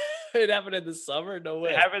 It happened in the summer? No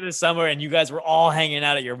way. It happened this summer, and you guys were all hanging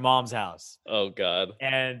out at your mom's house. Oh, God.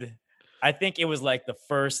 And I think it was like the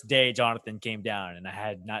first day Jonathan came down, and I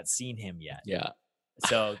had not seen him yet. Yeah.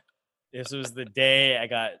 So this was the day I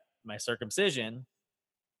got my circumcision,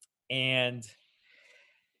 and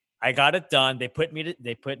I got it done. They put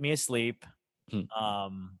me asleep. I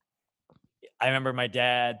remember my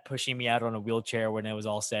dad pushing me out on a wheelchair when it was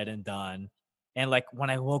all said and done. And like when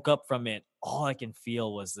I woke up from it, all I can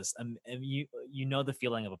feel was this. You know the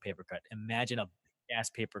feeling of a paper cut. Imagine a big ass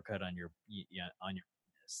paper cut on your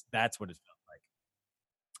penis. That's what it felt like.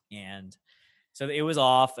 And so it was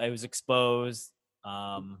off. I was exposed.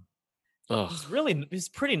 It was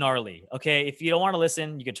pretty gnarly. Okay, if you don't want to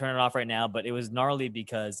listen, you can turn it off right now. But it was gnarly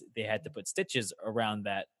because they had to put stitches around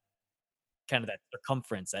that kind of that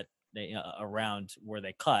circumference that they around where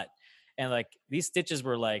they cut, and like these stitches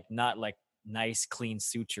were like not like nice clean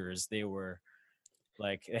sutures. They were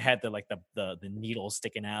like it had the needles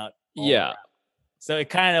sticking out. Yeah. Around. So it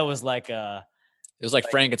kind of was like it was like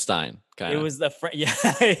Frankenstein kind of. It was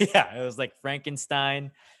it was like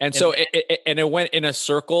Frankenstein. And so it went in a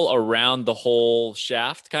circle around the whole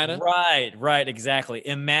shaft kind of. Right, exactly.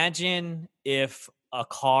 Imagine if a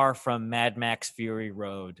car from Mad Max Fury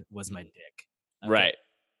Road was my dick. Okay? Right.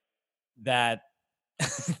 That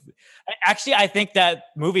actually, I think that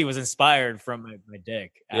movie was inspired from my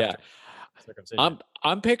dick. Yeah.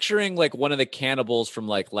 I'm picturing like one of the cannibals from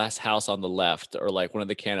like Last House on the Left, or like one of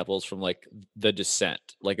the cannibals from like The Descent.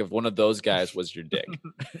 Like if one of those guys was your dick.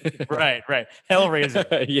 Right.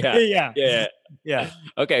 Hellraiser. Yeah.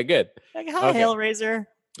 Okay, good. Like, hi, okay. Hellraiser.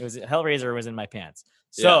 Hellraiser was in my pants.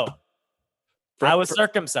 So I was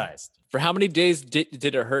circumcised. For how many days did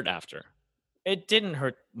it hurt after? It didn't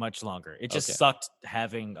hurt much longer. It just sucked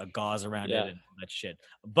having a gauze around it and all that shit.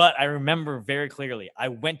 But I remember very clearly, I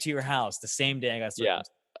went to your house the same day I got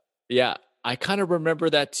circumcised. Yeah. I kind of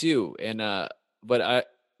remember that too. And but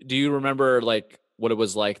do you remember like what it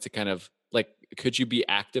was like to kind of like, could you be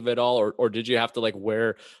active at all, or did you have to like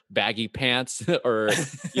wear baggy pants or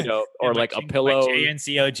or like a pillow? My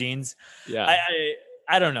JNCO jeans. Yeah.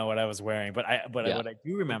 I don't know what I was wearing, but what I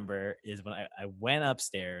do remember is when I went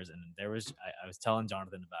upstairs and I was telling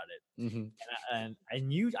Jonathan about it, and I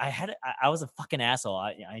knew I was a fucking asshole.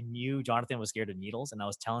 I knew Jonathan was scared of needles, and I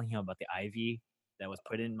was telling him about the IV that was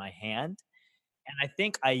put in my hand, and I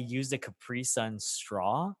think I used a Capri Sun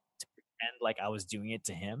straw to pretend like I was doing it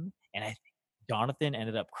to him, and I think Jonathan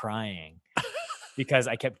ended up crying because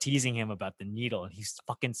I kept teasing him about the needle, and he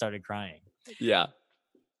fucking started crying. Yeah.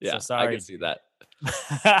 So sorry. I can see that.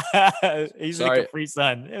 He's a Capri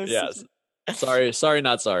Sun. Yes. Sorry,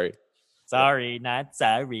 not sorry. Sorry, not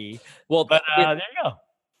sorry. Well, but there you go.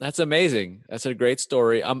 That's amazing. That's a great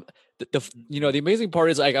story. The amazing part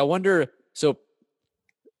is like, I wonder, so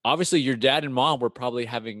obviously your dad and mom were probably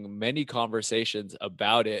having many conversations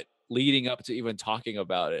about it leading up to even talking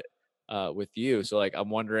about it with you. So like, I'm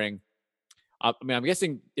wondering, I'm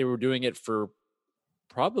guessing they were doing it for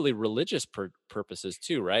probably religious purposes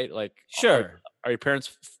too, right? Like, sure. Are your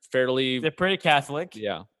parents fairly? They're pretty Catholic.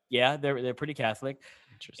 Yeah. They're pretty Catholic,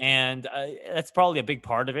 and that's probably a big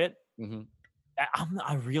part of it. Mm-hmm.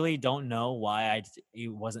 I really don't know why it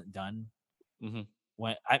wasn't done. Mm-hmm.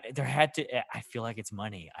 When I feel like it's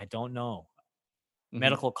money. I don't know.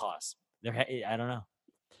 Medical costs. I don't know.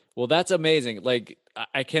 Well, that's amazing. Like,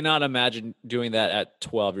 I cannot imagine doing that at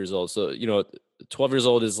 12 years old. So 12 years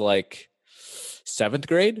old is like 7th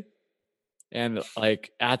grade. And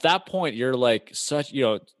like at that point, you're like such,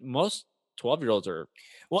 most 12-year-olds are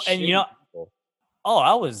Well, and shitty people.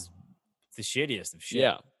 I was the shittiest of shit.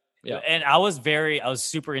 Yeah. Yeah. And I was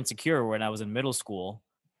super insecure when I was in middle school.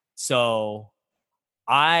 So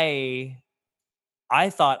I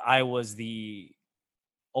thought I was the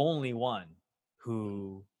only one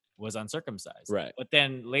who was uncircumcised. Right. But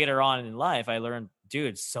then later on in life, I learned,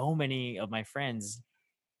 dude, so many of my friends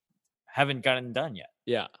haven't gotten done yet.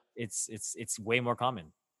 Yeah. It's way more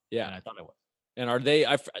common than I thought it was. And are they?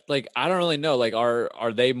 I don't really know. Like,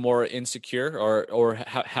 are they more insecure, or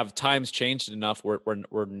have times changed enough where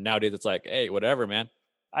nowadays it's like, hey, whatever, man.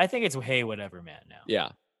 I think it's hey, whatever, man. Now.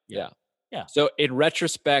 Yeah. So in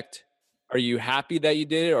retrospect, are you happy that you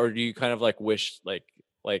did it, or do you kind of like wish like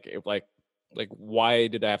why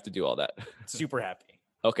did I have to do all that? Super happy.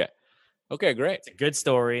 Okay, great. It's a good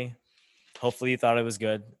story. Hopefully you thought it was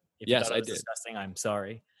good. If you Yes, thought it I was did. disgusting, I'm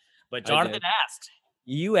sorry. But I Jonathan did. asked.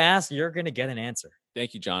 You asked, you're going to get an answer.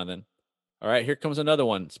 Thank you, Jonathan. All right, here comes another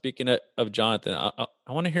one. Speaking of Jonathan, I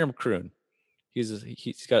want to hear him croon.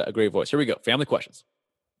 He's got a great voice. Here we go. Family questions.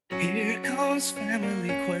 Here comes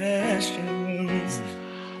family questions.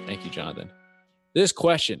 Thank you, Jonathan. This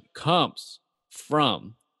question comes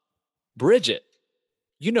from Bridget.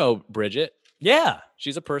 You know Bridget. Yeah.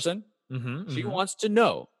 She's a person. Mm-hmm, She wants to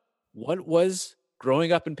know, what was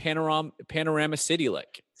growing up in Panorama City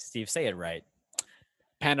like? Steve, say it right.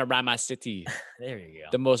 Panorama City. There you go.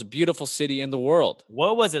 The most beautiful city in the world.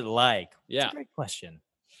 What was it like? Yeah. That's a great question.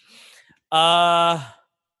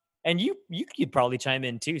 And you could probably chime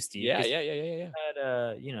in too, Steve. Yeah. You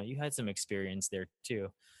had, you had some experience there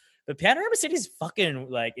too. But Panorama City is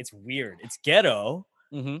fucking like, it's weird. It's ghetto.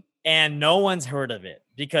 Mm-hmm. And no one's heard of it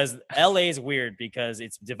because LA is weird because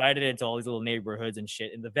it's divided into all these little neighborhoods and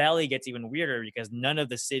shit. And the Valley gets even weirder because none of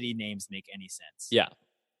the city names make any sense. Yeah.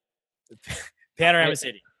 Panorama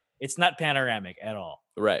City. It's not panoramic at all.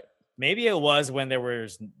 Right. Maybe it was when there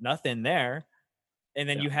was nothing there. And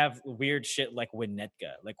then you have weird shit like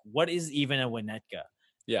Winnetka. Like, what is even a Winnetka?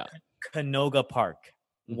 Yeah. Canoga Park.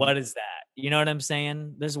 Mm-hmm. What is that? You know what I'm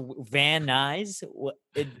saying? There's Van Nuys.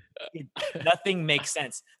 Nothing makes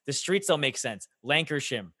sense. The streets don't make sense.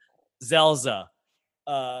 Lancashire, Zelza,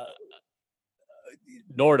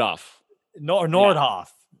 Nordhoff. Nordhoff.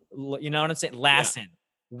 You know what I'm saying? Lassen.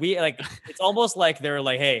 We like. It's almost like they're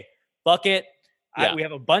like, hey, fuck it. We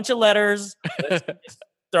have a bunch of letters. Let's just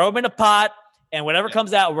throw them in a pot, and whatever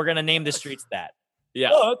comes out, we're gonna name the streets that.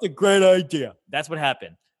 Yeah. Oh, that's a great idea. That's what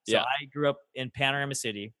happened. So Yeah. I grew up in Panorama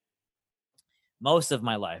City most of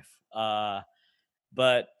my life.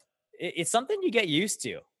 But it's something you get used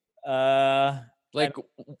to. Like,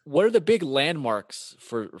 what are the big landmarks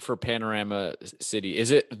for Panorama City?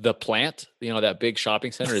 Is it the plant? That big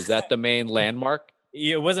shopping center? Is that the main landmark?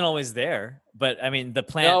 It wasn't always there, but I mean the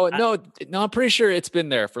plant. No. I'm pretty sure it's been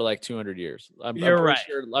there for like 200 years. I'm pretty right.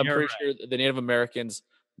 Sure, I'm pretty sure the Native Americans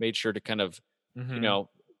made sure to kind of,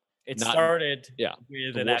 it not- started. to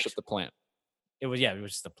With worship the plant. It was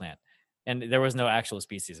just a plant, and there was no actual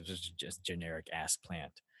species. It was just generic ass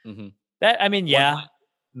plant. Mm-hmm. That, I mean,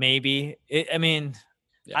 maybe.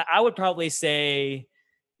 I would probably say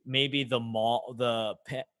maybe the mall, the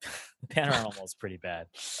Panorama Mall is pretty bad.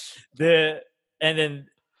 And then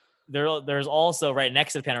there's also right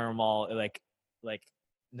next to the Panorama Mall, like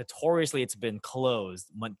notoriously it's been closed,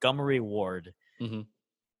 Montgomery Ward. Mm-hmm.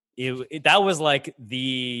 That was like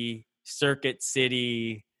the Circuit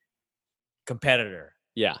City competitor.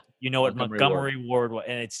 Yeah. You know what Montgomery Ward was,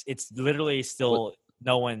 and it's literally still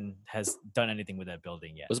no one has done anything with that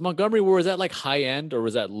building yet. Was Montgomery Ward, was that like high end or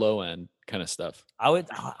was that low end kind of stuff? I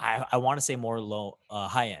want to say more low,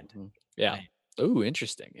 high end. Mm-hmm. Yeah. Oh,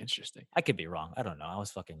 interesting. I could be wrong. I don't know. I was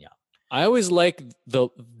fucking young. I always like the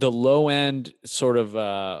low end sort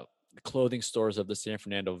of clothing stores of the San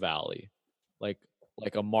Fernando Valley, like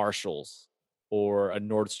a Marshalls or a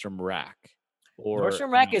Nordstrom Rack. Or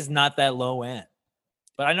Nordstrom Rack is not that low end,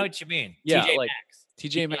 but I know what you mean. Yeah, TJ like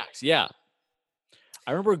TJ Maxx. Yeah,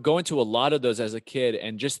 I remember going to a lot of those as a kid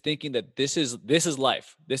and just thinking that this is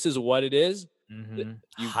life. This is what it is.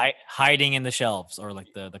 Mm-hmm. Hiding in the shelves or like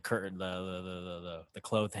the curtain, the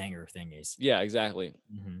clothes hanger thingies. Yeah, exactly.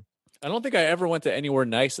 Mm-hmm. I don't think I ever went to anywhere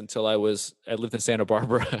nice until I lived in Santa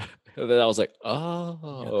Barbara. Then I was like,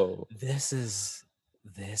 oh, this is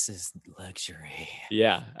luxury.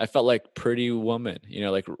 Yeah, I felt like Pretty Woman,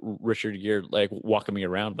 like Richard Gere, like walking me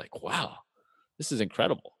around, like, wow, this is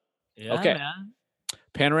incredible. Yeah, okay, man.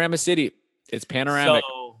 Panorama City. It's panoramic.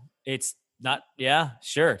 So it's not. Yeah,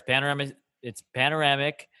 sure. It's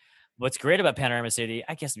panoramic. What's great about Panorama City,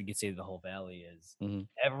 I guess we could say the whole valley is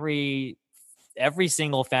every every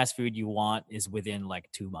single fast food you want is within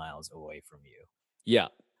like 2 miles away from you. Yeah.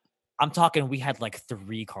 I'm talking, we had like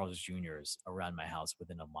 3 Carl's Juniors around my house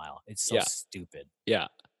within a mile. It's so Yeah. stupid. Yeah.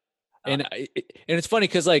 And it's funny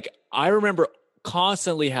because like I remember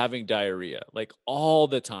constantly having diarrhea like all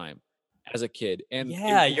the time as a kid. And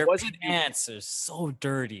Yeah, it your wasn't pants are so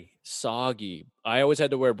dirty. soggy. I always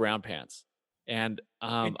had to wear brown pants. And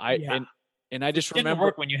Yeah. and I just Didn't remember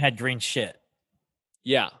work when you had green shit.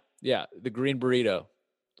 yeah, the green burrito.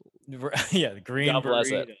 Yeah, the green God bless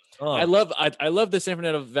it. burrito. Oh, I love the San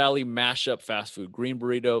Fernando Valley mashup fast food. Green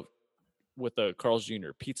burrito with the Carl's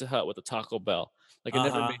Jr., Pizza Hut with the Taco Bell. Like it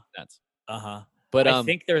never Uh-huh. made sense. uh-huh. But I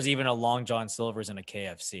think there's even a Long John Silver's and a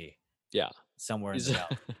KFC yeah. somewhere in the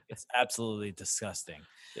valley. It's absolutely disgusting.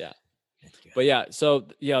 Yeah. God. But yeah, so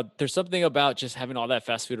yeah, there's something about just having all that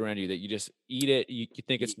fast food around you that you just eat it, you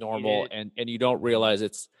think it's normal, and you don't realize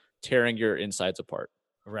it's tearing your insides apart.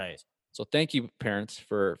 Right. So thank you, parents,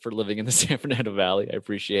 for living in the San Fernando Valley. I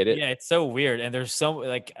appreciate it. Yeah, it's so weird. And there's so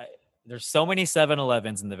there's so many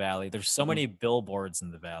 7-Elevens in the valley. There's so many billboards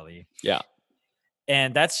in the valley. Yeah.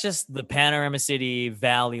 And that's just the Panorama City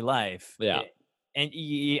Valley life. Yeah. And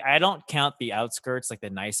I don't count the outskirts, like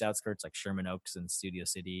the nice outskirts, like Sherman Oaks and Studio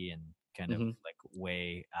City, and kind of like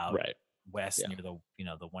way out west near the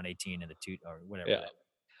the 118 and the 2 or whatever. Yeah.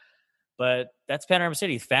 But that's Panorama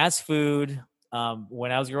City. Fast food.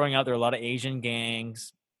 When I was growing up, there were a lot of Asian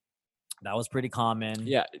gangs. That was pretty common.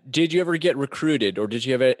 Yeah. Did you ever get recruited, or did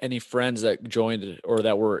you have any friends that joined or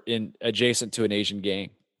that were adjacent to an Asian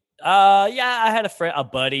gang? Yeah, I had a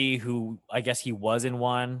buddy who I guess he was in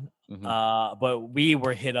one. But we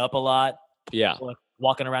were hit up a lot. Yeah. Like,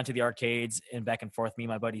 walking around to the arcades and back and forth. Me and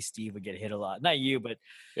my buddy Steve would get hit a lot. Not you, but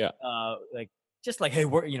like just like, hey,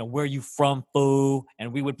 where are you from, fool?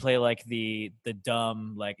 And we would play like the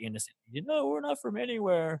dumb, like innocent, we're not from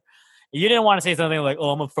anywhere. You didn't want to say something like, oh,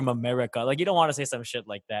 I'm from America. Like you don't want to say some shit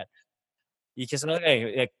like that. You just like,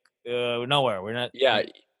 hey, like nowhere. We're not. Yeah.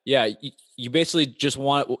 Yeah. You basically just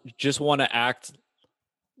want to act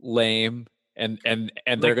lame. And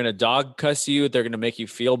they're gonna dog cuss you. They're gonna make you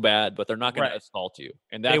feel bad, but they're not gonna assault you.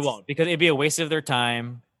 And they won't, because it'd be a waste of their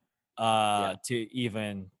time to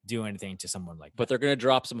even do anything to someone like that. But they're gonna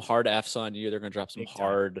drop some hard Fs on you. They're gonna drop some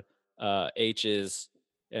hard H's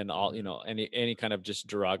and all any kind of just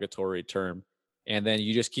derogatory term, and then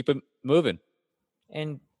you just keep it moving.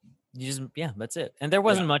 And you just that's it. And there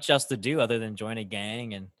wasn't much else to do other than join a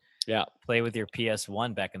gang and play with your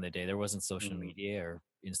PS1 back in the day. There wasn't social media or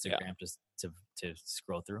Instagram just to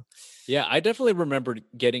scroll through. Yeah, I definitely remember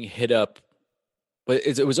getting hit up, but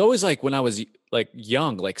it was always like when I was like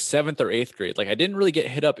young, like 7th or 8th grade. Like I didn't really get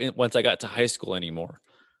hit up once I got to high school anymore.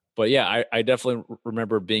 But yeah, I definitely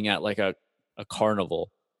remember being at like a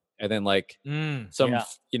carnival, and then like so we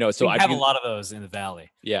have a lot of those in the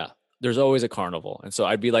valley. Yeah. There's always a carnival. And so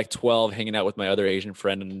I'd be like 12 hanging out with my other Asian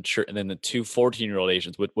friend, and then the 2 14-year-old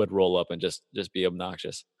Asians would roll up and just be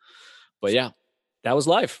obnoxious. But yeah, that was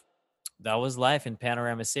life. That was life in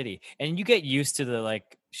Panorama City. And you get used to the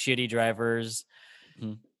like shitty drivers,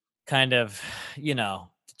 kind of,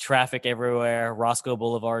 traffic everywhere. Roscoe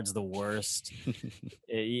Boulevard's the worst.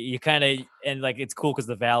 You kind of, and like, it's cool because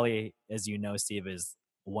the valley, as you know, Steve, is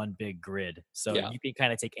one big grid. So you can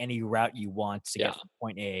kind of take any route you want to get from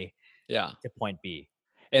point A to point B.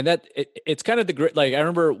 And that it's kind of the grid. Like I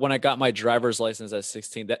remember when I got my driver's license at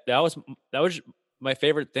 16, that was my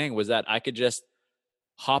favorite thing, was that I could just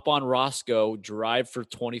hop on Roscoe, drive for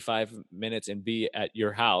 25 minutes and be at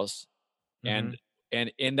your house. And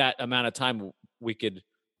in that amount of time, we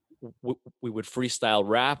would freestyle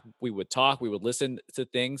rap, we would talk, we would listen to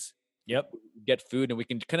things, get food, and we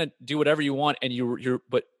can kind of do whatever you want. And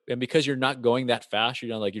and because you're not going that fast,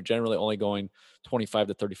 like you're generally only going 25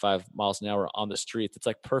 to 35 miles an hour on the streets. It's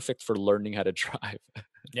like perfect for learning how to drive.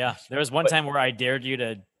 Yeah. There was one time where I dared you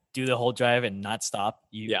to do the whole drive and not stop.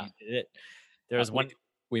 You did it. There was one.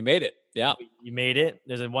 We made it. Yeah. You made it.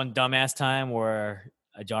 There's one dumbass time where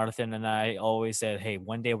Jonathan and I always said, hey,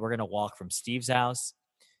 one day we're going to walk from Steve's house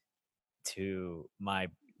to my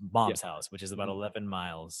mom's house, which is about 11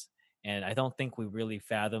 miles. And I don't think we really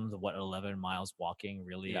fathomed what 11 miles walking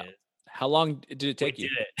really is. How long did it take you?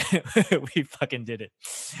 Did it. We fucking did it.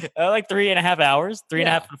 Like 3.5 hours,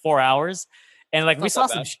 3.5 to 4 hours. And like, we saw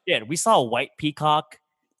some shit. We saw a white peacock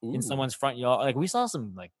in someone's front yard. Like we saw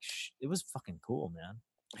some, like, it was fucking cool, man.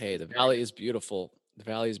 Hey, the valley is beautiful. The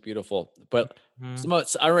valley is beautiful. But I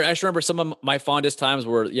just remember some of my fondest times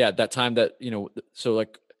were, that time that, so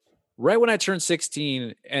like right when I turned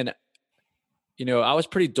 16, and I was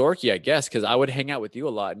pretty dorky, I guess, because I would hang out with you a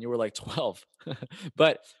lot and you were like 12.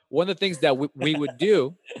 But one of the things that we would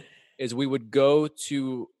do is we would go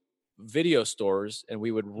to video stores and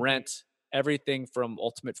we would rent everything from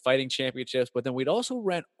Ultimate Fighting Championships, but then we'd also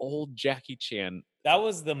rent old Jackie Chan. That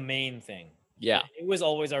was the main thing. Yeah. It was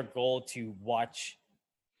always our goal to watch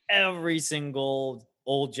every single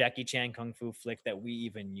old Jackie Chan kung fu flick that we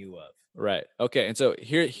even knew of. Right. Okay. And so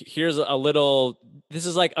here's a little. This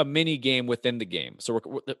is like a mini game within the game. So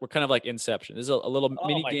we're kind of like Inception. This is a little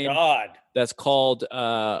mini game that's called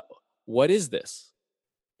 "What is this?"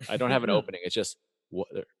 I don't have an opening. It's just what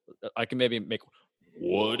I can maybe make.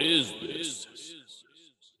 What is this?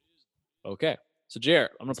 Okay. So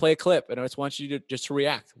Jared, I'm gonna play a clip, and I just want you to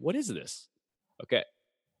react. What is this? Okay.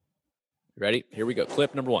 Ready? Here we go.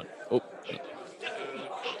 Clip number 1. Oh.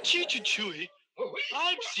 Teacher Chewy,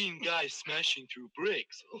 I've seen guys smashing through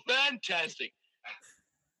bricks. Fantastic.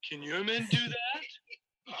 Can your men do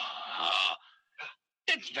that?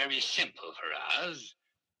 It's very simple for us.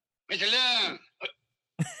 Mr. Leung,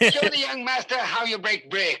 show the young master how you break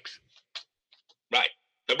bricks. Right,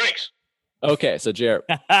 the bricks. Okay, so Jared,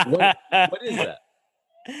 what is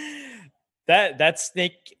that? That's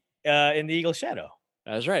Snake in the Eagle's Shadow.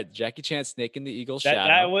 That's right, Jackie Chan, Snake in the Eagle's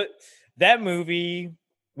Shadow. That movie.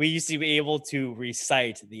 We used to be able to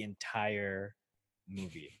recite the entire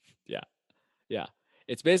movie. Yeah.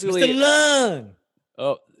 It's basically Mr. Leung.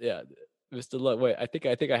 Oh yeah, Mr. Leung. Wait, I think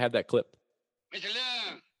I have that clip. Mr.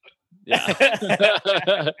 Leung.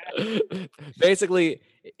 Yeah. Basically,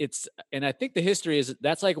 it's, and I think the history is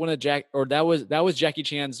that's like one of that was Jackie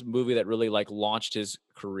Chan's movie that really like launched his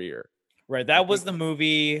career. Right. That was the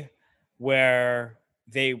movie where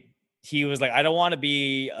he was like, I don't want to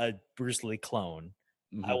be a Bruce Lee clone.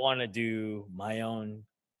 Mm-hmm. I want to do my own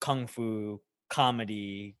kung fu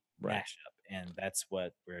comedy mashup, and that's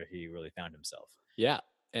where he really found himself. Yeah,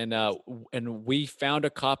 and we found a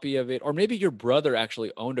copy of it, or maybe your brother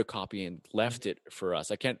actually owned a copy and left it for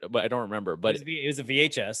us. I don't remember, but it was a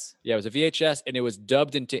VHS. Yeah, it was a VHS, and it was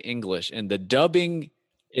dubbed into English, and the dubbing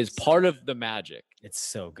is part of the magic. It's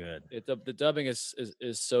so good. The dubbing is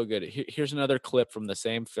so good. Here's another clip from the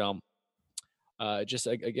same film. Just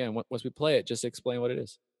again, once we play it, just explain what it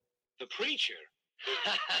is. The preacher?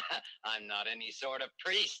 I'm not any sort of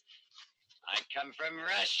priest. I come from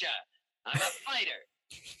Russia. I'm a fighter.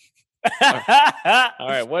 All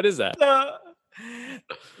right, what is that?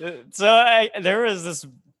 There was this,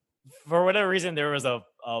 for whatever reason, there was a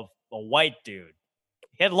white dude.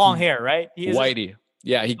 He had long hair, right? Whitey.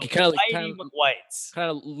 Yeah, he kind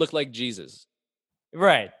of looked like Jesus.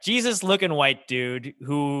 Right. Jesus looking white dude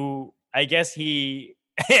who I guess he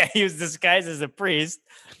was disguised as a priest,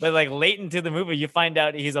 but like late into the movie, you find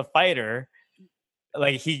out he's a fighter.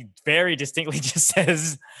 Like he very distinctly just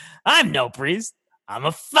says, I'm no priest. I'm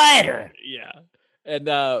a fighter. Yeah.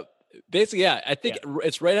 And basically, yeah, I think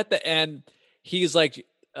it's right at the end. He's like,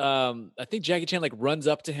 I think Jackie Chan like runs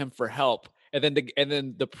up to him for help. And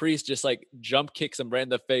then the priest just like jump kicks him right in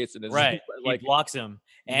the face. And like he blocks him.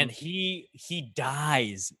 And he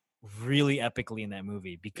dies really epically in that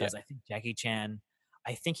movie because I think Jackie Chan,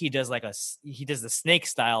 he does the snake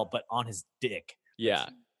style, but on his dick. Yeah.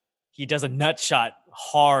 He does a nut shot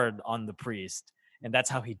hard on the priest, and that's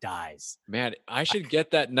how he dies. Man, I should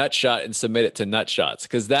get that nut shot and submit it to Nut Shots,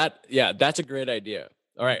 because that's a great idea.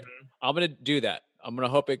 All right, I'm gonna do that. I'm gonna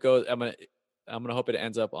hope it goes. I'm gonna hope it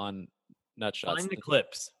ends up on Nut Shots. Find the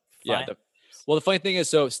clips. The funny thing is,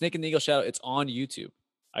 so Snake in the Eagle Shadow, it's on YouTube.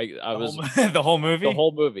 I was the whole movie. The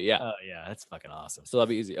whole movie, yeah. Oh yeah, that's fucking awesome. So that'll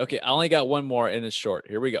be easy. Okay, I only got one more, and it's short.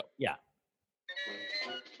 Here we go. Yeah.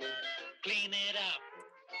 Clean it up.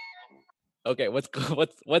 Okay, what's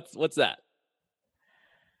that?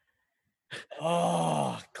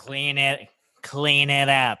 Oh, clean it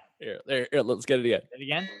up. Here, let's get it again. Get it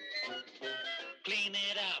again. Clean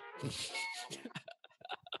it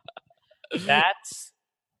up. That's.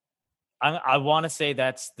 I want to say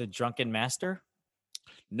that's the Drunken Master.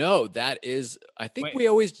 No, that is. I think we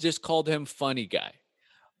always just called him Funny Guy.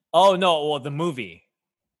 Oh no! Well, the movie.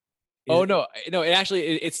 No!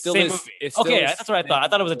 It still is. Movie. Okay, that's what I thought. I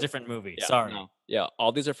thought it was a different movie. Yeah, Sorry. No. Yeah,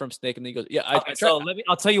 all these are from Snake and the Eagle. Yeah. I'll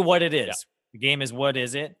tell you what it is. Yeah. The game is What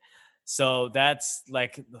Is It? So that's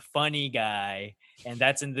like the funny guy, and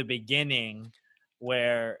that's in the beginning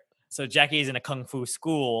where Jackie's in a kung fu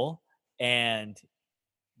school, and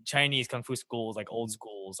Chinese kung fu schools, like old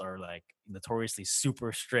schools, are like notoriously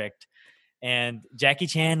super strict. And Jackie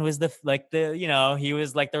Chan was he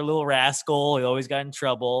was like their little rascal. He always got in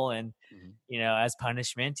trouble, and as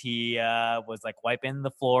punishment, he was like wiping the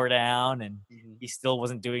floor down, and he still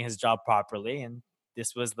wasn't doing his job properly. And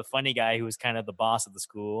this was the funny guy who was kind of the boss of the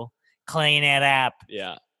school. Clean it up.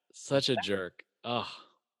 Yeah, such a jerk. Oh,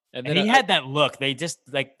 And And then he had that look. They just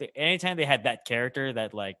like anytime they had that character,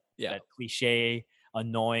 that like Yeah. that cliche,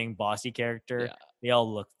 annoying, bossy character, Yeah. they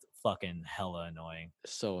all looked fucking hella annoying.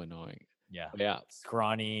 so annoying. Yeah, Yeah.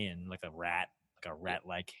 scrawny and like a rat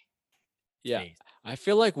like Yeah. face. I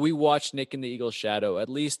feel like we watched Nick and the Eagle's Shadow at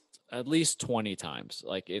least 20 times,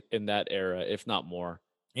 like in that era, if not more.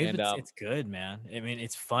 And It's good, man. I mean,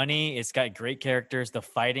 it's funny. It's got great characters. The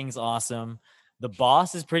fighting's awesome. The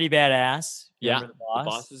boss is pretty badass. Yeah, Remember the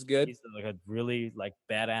boss is good. He's like a really like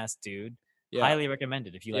badass dude. Yeah. Highly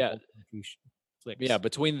recommended if you like Yeah. old kung fu flicks. Yeah,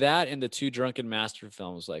 between that and the 2 Drunken Master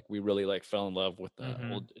films, like we really like fell in love with the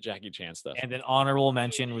Mhm. old Jackie Chan stuff. And then honorable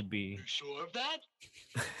mention would be You sure of that?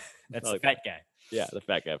 that's I the like fat guy. Yeah, the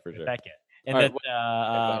fat guy for The sure. fat guy. And All then right, go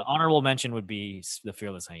ahead. honorable mention would be the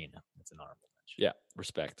Fearless Hyena. That's an honorable mention. Yeah,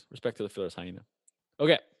 respect to the Fearless Hyena.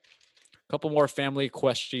 Okay, couple more family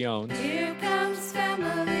questions. Here comes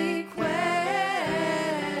family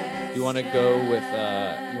quest. You want to go with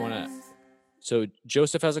So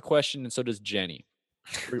Joseph has a question, and so does Jenny.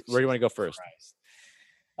 Where do you want to go first?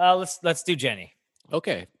 Let's do Jenny.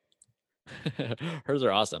 Okay. Hers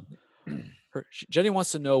are awesome. Jenny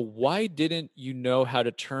wants to know, why didn't you know how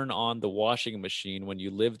to turn on the washing machine when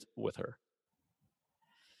you lived with her?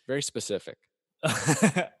 Very specific.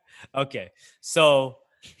 Okay. So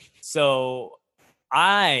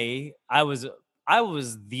I was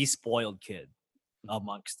the spoiled kid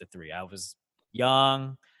amongst the three. I was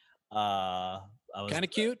young. I was Kind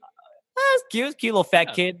of cute. I was cute little fat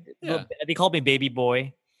Yeah, kid. yeah. They called me baby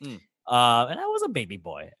boy. Mm. And I was a baby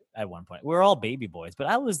boy at one point. We were all baby boys, but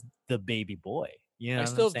I was the baby boy. You know, I what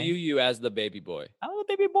I'm still saying? view you as the baby boy. I was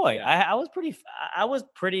a baby boy. Yeah. I was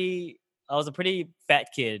a pretty fat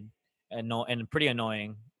kid and pretty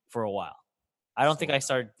annoying for a while. I don't think I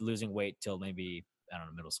started losing weight till maybe, I don't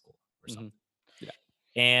know, middle school or Mhm. something. Yeah.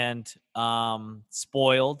 And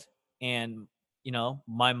spoiled, and you know,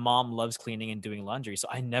 my mom loves cleaning and doing laundry, so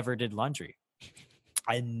I never did laundry.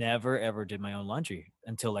 I never ever did my own laundry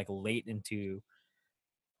until like late into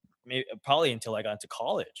probably until I got into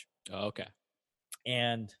college. Oh, okay.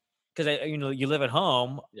 And because you live at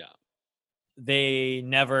home, Yeah. they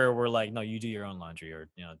never were like, no, you do your own laundry, or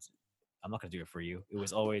I'm not gonna do it for you. It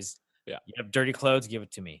was always, Yeah. you have dirty clothes, give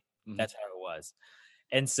it to me. Mhm. That's how it was.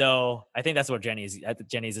 And so I think that's what Jenny is.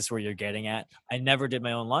 Jenny, is this where you're getting at? I never did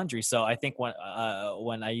my own laundry, so I think when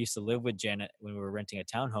I used to live with Janet, when we were renting a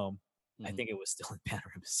townhome, I Mhm. think it was still in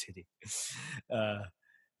Panorama City.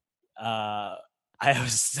 I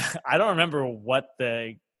was I don't remember what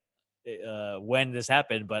the when this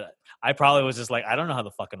happened, but I probably was just like, I don't know how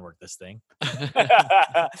to fucking work this thing.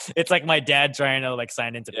 It's like my dad trying to like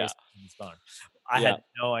sign into Yeah. Facebook on his phone. I Yeah. had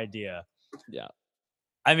no idea. Yeah.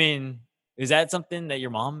 I mean, is that something that your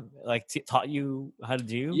mom like taught you how to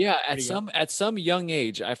do? Yeah, Pretty young? at some young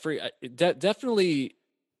age, definitely,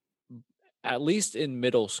 at least in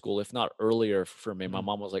middle school, if not earlier for me. My Mhm.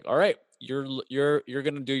 mom was like, "All right, you're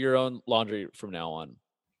gonna do your own laundry from now on,"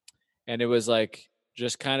 and it was like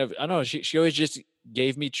just kind of, I don't know. She always just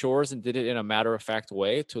gave me chores and did it in a matter of fact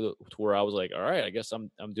way to where I was like, "All right, I guess I'm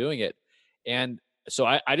doing it," and so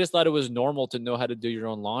I just thought it was normal to know how to do your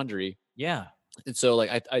own laundry, Yeah. and so like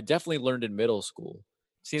I definitely learned in middle school.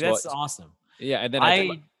 See, So that's I- awesome. Yeah, and then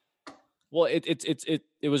I well, it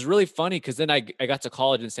was really funny because then I got to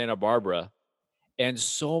college in Santa Barbara, and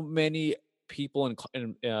so many people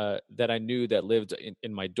that I knew that lived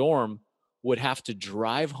in my dorm would have to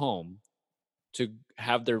drive home to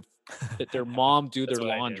have their mom do That's their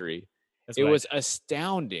what I did. laundry. That's It what I was did.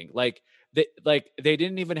 astounding. Like they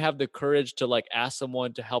didn't even have the courage to like ask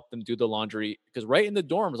someone to help them do the laundry, because right in the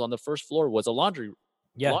dorms on the first floor was a laundry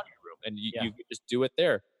Yeah. room, and Yeah. you could just do it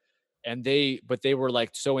there. And they were like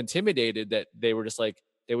so intimidated that they were just like,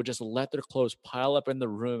 they would just let their clothes pile up in the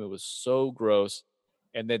room. It was so gross.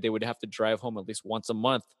 And then they would have to drive home at least once a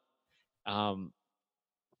month.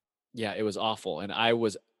 Yeah, it was awful. And I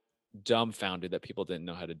was dumbfounded that people didn't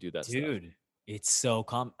know how to do that stuff. Dude, it's so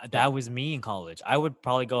that was me in college. I would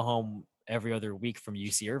probably go home every other week from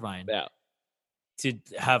UC Irvine Yeah. to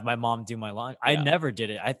have my mom do my laundry. I Yeah. never did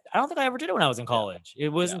it. I don't think I ever did it when I was in college. It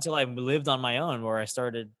wasn't Yeah. until I lived on my own where I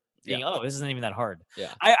started thinking, Yeah. oh, this isn't even that hard.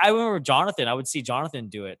 Yeah. I remember Jonathan. I would see Jonathan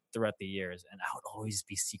do it throughout the years, and I would always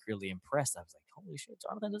be secretly impressed. I was like, holy shit,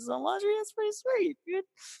 Jonathan does his own laundry? That's pretty sweet, dude.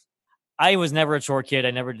 I was never a chore kid.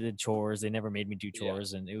 I never did chores. They never made me do Yeah.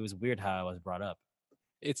 chores, and it was weird how I was brought up.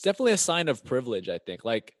 It's definitely a sign of privilege, I think.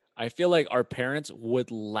 Like, I feel like our parents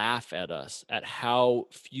would laugh at us at how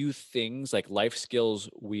few things, like life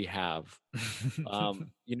skills, we have.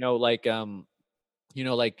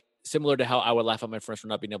 Like similar to how I would laugh at my friends for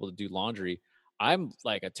not being able to do laundry. I'm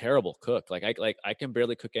like a terrible cook. Like I can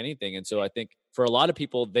barely cook anything. And so I think for a lot of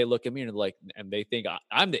people, they look at me and like, and they think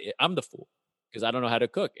I'm the fool because I don't know how to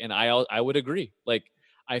cook. And I would agree. Like,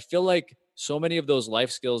 I feel like so many of those life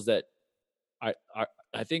skills that I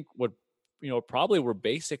think would, probably were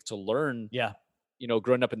basic to learn, Yeah.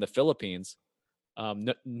 Growing up in the Philippines,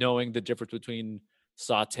 knowing the difference between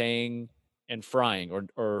sauteing and frying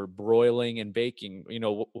or broiling and baking,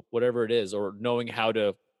 whatever it is, or knowing how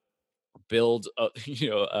to build a,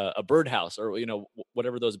 a birdhouse or,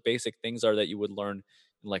 whatever those basic things are that you would learn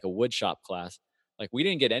in like a wood shop class. Like we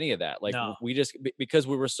didn't get any of that. Like No. we just, because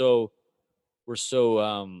we're so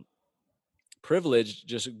privileged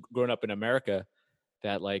just growing up in America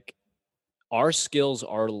that like our skills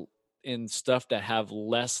are in stuff that have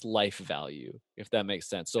less life value, if that makes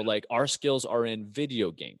sense. So like our skills are in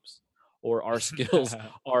video games, or our skills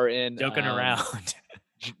are in Joking around.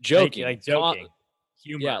 joking, like joking.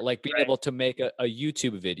 Humor, yeah, like being right? able to make a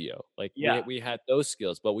YouTube video. Like Yeah. we had those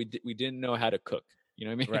skills, but we didn't know how to cook. You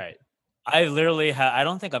know what I mean? Right. I literally I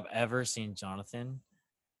don't think I've ever seen Jonathan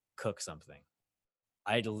cook something.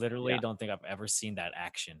 I literally Yeah. don't think I've ever seen that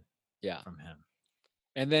action Yeah. from him.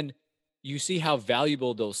 And then you see how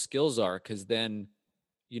valuable those skills are, because then,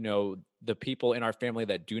 the people in our family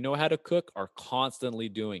that do know how to cook are constantly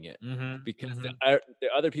doing it Mm-hmm. because the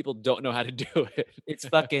other people don't know how to do it. It's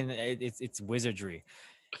fucking it's wizardry.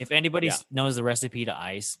 If anybody Yeah. knows the recipe to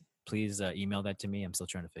ice, please email that to me. I'm still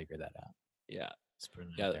trying to figure that out. Yeah. Just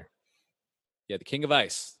putting it Yeah. out there. Yeah. The king of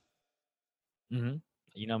ice. Mm-hmm.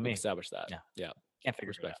 You know We me. established that. Yeah. Yeah. Can't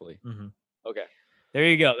figure it out. Respectfully. Mm-hmm. Okay. There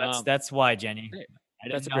you go. Um, That's why, Jenny. great. I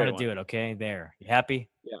That's didn't a know how to great do one. it. Okay, there. You happy?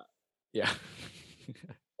 Yeah.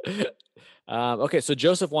 Okay. So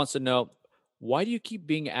Joseph wants to know, why do you keep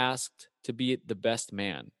being asked to be the best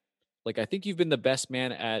man? Like, I think you've been the best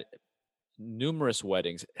man at numerous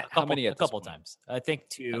weddings. How many at A this couple point? times. I think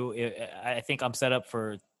 2. I think I'm set up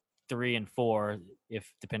for 3 and 4,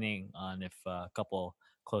 if depending on if a couple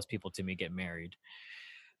close people to me get married.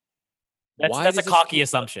 That's Why a does this cocky keep-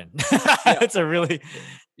 assumption. Yeah. It's a really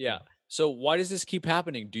Yeah. So why does this keep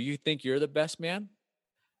happening? Do you think you're the best man?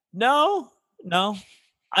 no.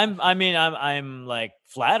 I'm like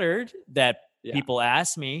flattered that Yeah. people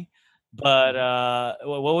ask me, but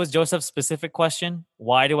what was Joseph's specific question?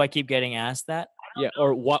 Why do I keep getting asked that? Yeah.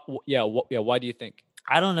 Or what? Yeah. Why do you think?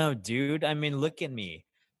 I don't know, dude. I mean, look at me,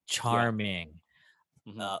 charming,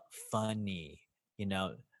 Mhm. funny,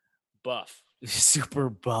 Buff. super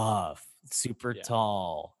buff, super Yeah.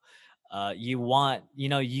 tall. You want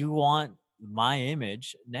my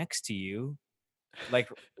image next to you, like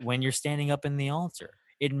when you're standing up in the altar.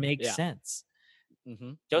 It makes Yeah. sense.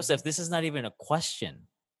 Mm-hmm. Joseph, this is not even a question.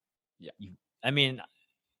 Yeah. I mean,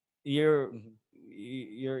 your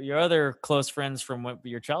other close friends from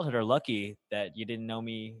your childhood are lucky that you didn't know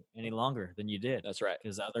me any longer than you did. That's right.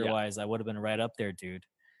 Because otherwise, I would have been right up there, dude.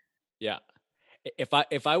 Yeah. If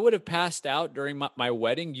I would have passed out during my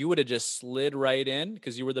wedding, you would have just slid right in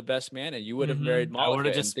because you were the best man, and you would have married I Malika. would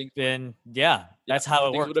have and just things- been, yeah. That's how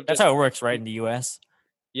it things works. would have That's just- how it works, right, in the U.S.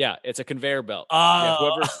 Yeah, it's a conveyor belt. Yeah,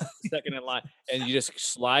 Oh, whoever's second in line, and you just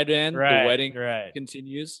slide in. right, The wedding right.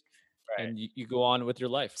 continues, Right. and you go on with your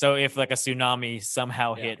life. So if like a tsunami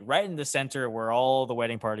somehow Yeah. hit right in the center where all the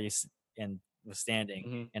wedding parties and was standing,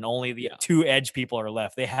 Mhm. and only the Yeah. 2 edge people are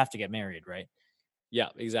left, they have to get married, right? Yeah,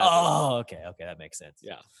 exactly. Oh, okay, that makes sense.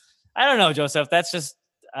 Yeah, I don't know, Joseph. That's just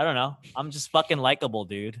I don't know. I'm just fucking likable,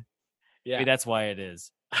 dude. yeah. Maybe that's why it is.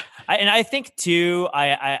 I think too.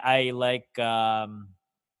 I like. I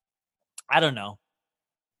don't know.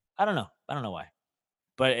 I don't know why,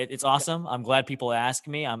 but it's awesome. I'm glad people ask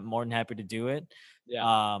me. I'm more than happy to do it.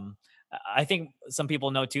 Yeah. I think some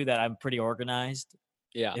people know too that I'm pretty organized.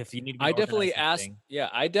 Yeah. If you need to be I definitely organized asked. something. Yeah,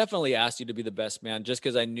 I definitely asked you to be the best man just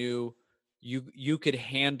because I knew you could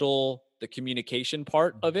handle the communication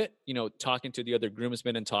part of it. Talking to the other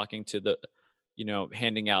groomsmen and talking to the,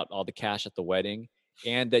 handing out all the cash at the wedding,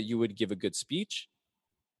 and that you would give a good speech.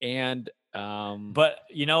 And But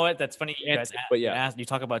you know what? That's funny. You And- guys but yeah. you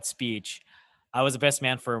talk about speech. I was a best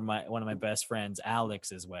man for one of my best friends,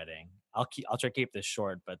 Alex's wedding. I'll try to keep this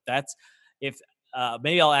short, but that's if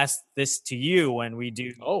maybe I'll ask this to you when we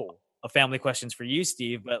do a family questions for you,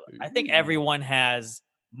 Steve. But I think Ooh. everyone has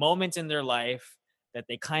moments in their life that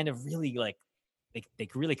they kind of really like. They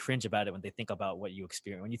really cringe about it when they think about what you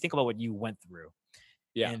experienced, when you think about what you went through.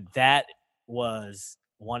 Yeah. And that was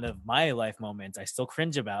one of my life moments I still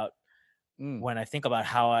cringe about when I think about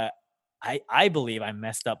how I believe I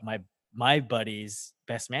messed up my buddy's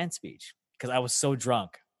best man speech because I was so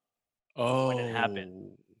drunk when it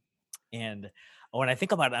happened. And when I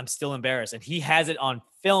think about it, I'm still embarrassed. And he has it on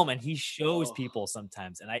film and he shows Oh. people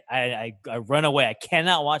sometimes. And I run away. I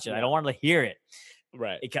cannot watch it. I Yeah. don't want to hear it.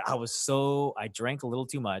 Right. I drank a little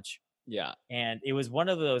too much. Yeah. And it was one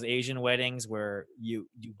of those Asian weddings where you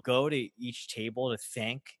go to each table to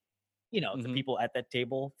thank, the Mhm. people at that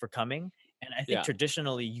table for coming. And I think Yeah.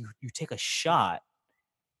 traditionally you take a shot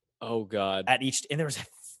Oh God. at each, and there was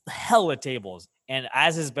hella tables. And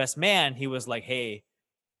as his best man, he was like, "Hey,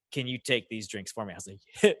 can you take these drinks for me?" I was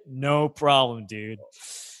like, "No problem, dude."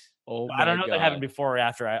 Oh So my I don't know if that happened God. before or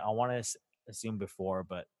after. I want to assume before,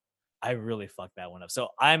 but I really fucked that one up. So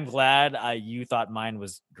I'm glad you thought mine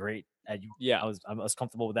was great. Yeah. I was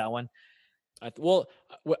comfortable with that one. I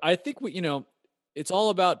think it's all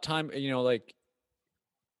about time.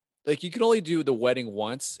 Like you can only do the wedding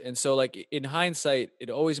once, and so like in hindsight, it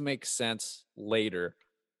always makes sense later.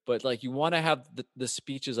 But like you want to have the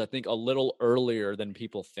speeches, I think, a little earlier than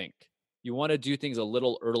people think. You want to do things a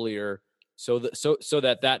little earlier so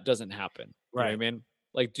that doesn't happen. You know what I Right. mean?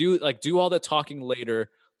 Do all the talking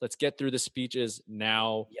later. Let's get through the speeches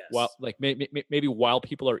now. While Yes. like maybe while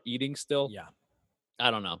people are eating still. Yeah.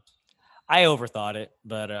 I don't know. I overthought it,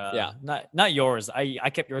 but Yeah. not yours. I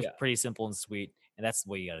kept yours Yeah. pretty simple and sweet, and that's the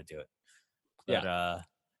way you got to do it. Yeah.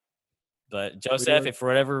 But Joseph, if for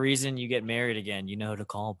whatever reason you get married again, you know who to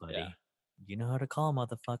call, buddy. Yeah. You know who to call,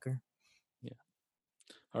 motherfucker.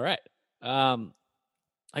 All right.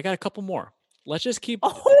 I got a couple more. Let's just keep.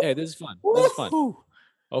 Oh, Hey, this is fun. This is fun. woo-hoo.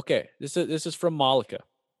 Okay, this is from Malika.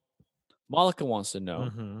 Malika wants to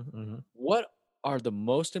know what are the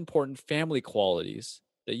most important family qualities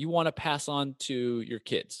that you want to pass on to your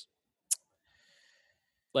kids?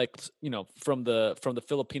 Like from the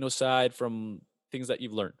Filipino side, from things that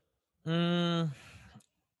you've learned.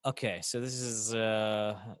 Okay, so this is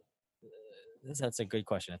that's a good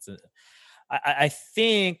question. I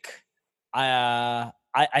think I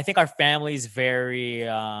think our family is very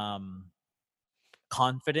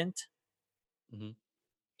confident Mhm.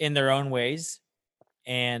 in their own ways,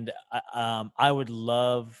 and I would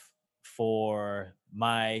love for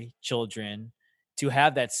my children to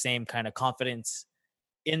have that same kind of confidence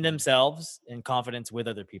in themselves and confidence with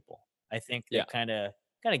other people. I think Yeah. that kind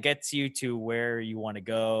of gets you to where you want to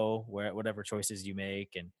go, whatever choices you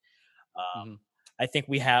make, and Mhm. I think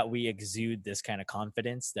we exude this kind of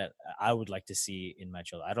confidence that I would like to see in my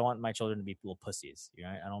children. I don't want my children to be little pussies.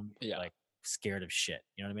 I don't Yeah. like scared of shit.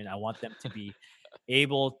 You know what I mean? I want them to be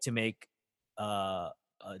able to make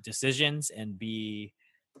decisions and be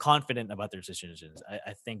confident about their decisions.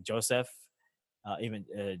 I think Joseph, even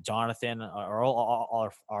Jonathan,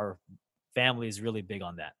 all our family is really big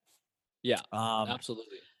on that. Yeah. Um,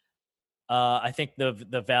 Absolutely. I think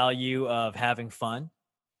the value of having fun.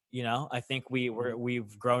 I think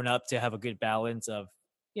we've grown up to have a good balance of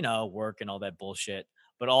work and all that bullshit,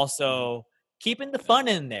 but also keeping the fun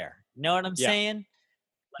in there. You know what I'm Yeah. saying?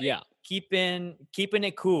 Yeah. Keeping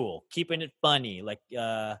it cool, keeping it funny, like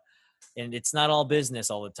and it's not all business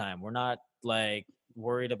all the time. We're not like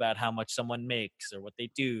worried about how much someone makes or what they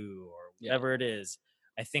do or Yeah. whatever it is.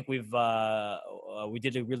 I think we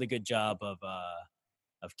did a really good job of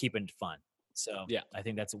keeping it fun. So Yeah. I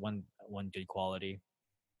think that's one good quality.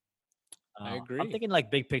 I I'm agree. thinking like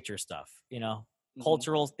big picture stuff, Mhm.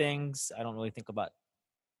 cultural things. I don't really think about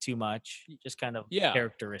too much, just kind of Yeah.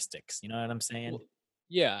 characteristics. You know what I'm saying? Well,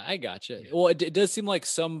 yeah, I gotcha. Well, it does seem like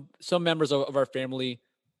some members of our family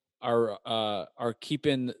are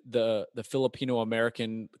keeping the Filipino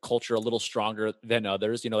American culture a little stronger than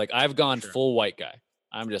others. Like I've gone Sure. full white guy.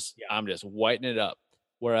 I'm just Yeah. whitening it up,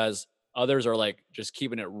 whereas others are like just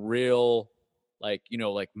keeping it real, like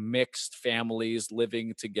like mixed families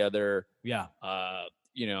living together. Yeah.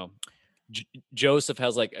 Joseph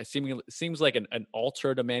has like seems like an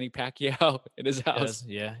altar to Manny Pacquiao in his house.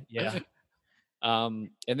 Yeah. Yeah. And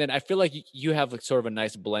then I feel like you have like sort of a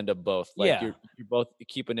nice blend of both. Like Yeah. you're both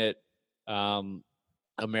keeping it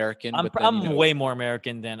American. I'm but then, I'm way more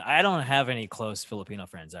American than I don't have any close Filipino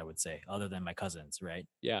friends, I would say, other than my cousins, right?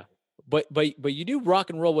 yeah. But you do rock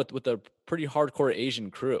and roll with a pretty hardcore Asian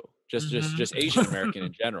crew. Just Asian American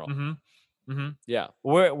in general. Yeah.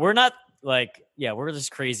 We're not like we're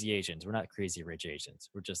just crazy Asians. We're not crazy rich Asians.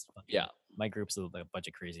 We're just Yeah. My group's a bunch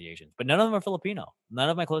of crazy Asians, but none of them are Filipino. None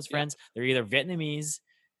of my close Yeah. friends, they're either Vietnamese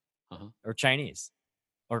or Chinese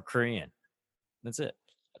or Korean. That's it.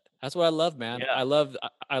 That's what I love, man. Yeah. I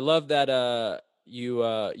love that you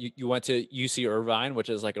went to UC Irvine, which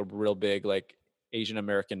is like a real big like Asian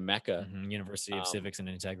American mecca. University of Civics and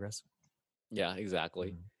Integris. Yeah,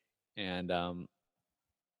 exactly. Mhm. And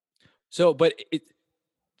so but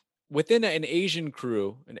within an Asian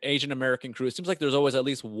crew, an Asian American crew, it seems like there's always at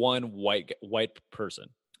least one white person.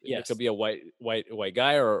 It Yes. could be a white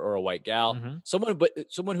guy or a white gal. Mhm.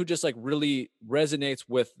 Someone who just like really resonates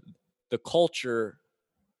with the culture,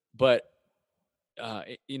 but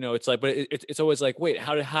it's like, but it's always like, wait,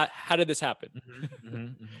 how did this happen?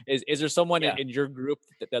 Is there someone Yeah. in your group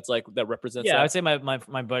that's like that represents? Yeah, I that? would say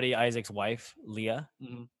my buddy Isaac's wife, Leah.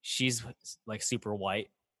 Mhm. She's like super white.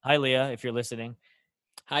 Hi, Leah, if you're listening.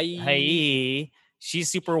 Hi. Hey, she's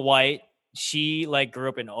super white. She like grew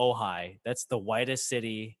up in Ojai. That's the whitest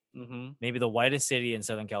city, Mhm. maybe the whitest city in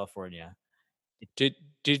Southern California. Did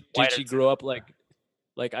Whiter she too. grow up like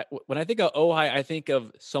when I think of Ojai, I think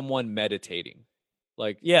of someone meditating.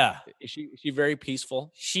 Like, Yeah, is she very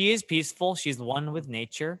peaceful? she is peaceful. She's one with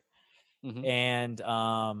nature, Mhm. and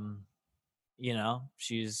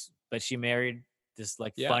she married this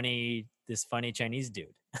like Yeah. funny Chinese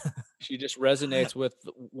dude. She just resonates with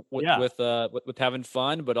Yeah. with having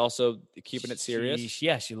fun, but also keeping it serious.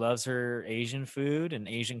 She loves her Asian food and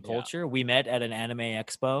Asian Yeah. culture. We met at an anime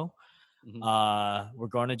expo. Mhm. We're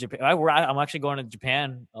going to Japan. I'm actually going to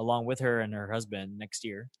Japan along with her and her husband next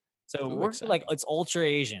year. So Ooh, we're like, exciting. it's ultra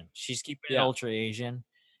Asian. She's keeping it Yeah. ultra Asian.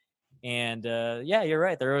 And yeah, you're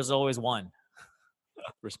right. There is always one.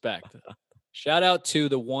 Respect. Shout out to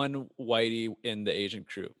the one whitey in the Asian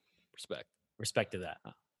crew. Respect to that.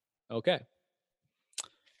 Okay.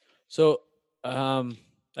 So,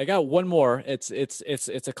 I got one more. It's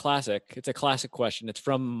a classic. It's a classic question. It's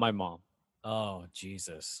from my mom, Oh,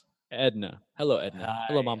 Jesus. Edna. Hello, Edna.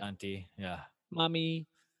 Hello, Hi, mom. auntie. Yeah. Mommy.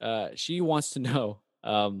 She wants to know,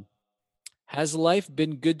 has life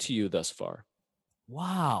been good to you thus far?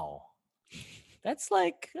 Wow. That's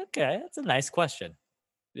like, okay, that's a nice question.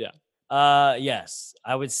 Yeah. Yes,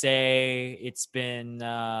 I would say it's been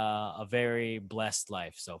a very blessed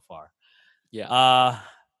life so far. Yeah.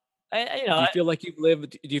 I Do you feel like you've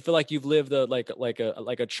lived? Do you feel like you've lived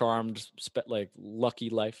a charmed, lucky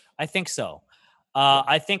life? I think so.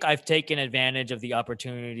 I think I've taken advantage of the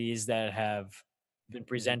opportunities that have been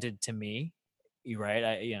presented to me. You're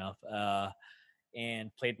right.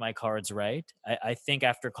 And played my cards right. I think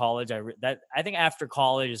after college, I think after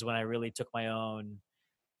college is when I really took my own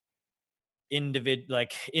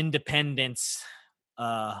independence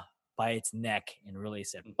by its neck and really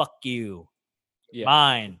said, "Fuck you, Yeah.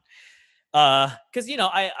 mine." Because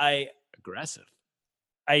I Aggressive.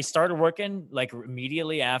 started working like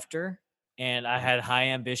immediately after, and I had high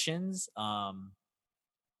ambitions.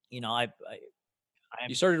 You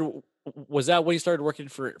started. Was that when you started working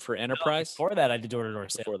for Enterprise? Before that, I did door-to-door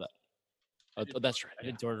sales. Before that. Oh, that's right. I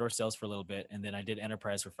did door-to-door sales for a little bit, and then I did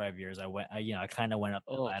Enterprise for 5 years. I kind of went up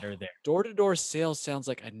the Oh. ladder there. Door-to-door sales sounds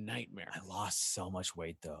like a nightmare. I lost so much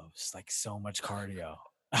weight though. It's like so much cardio.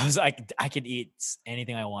 I was like, I could eat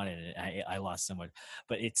anything I wanted, and I lost so much,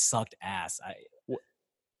 but it sucked ass. I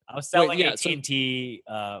was selling yeah, so- AT&T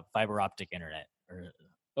fiber optic internet.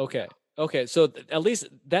 Okay. So at least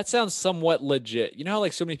that sounds somewhat legit. You know how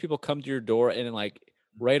like so many people come to your door and like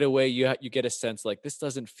right away you get a sense like this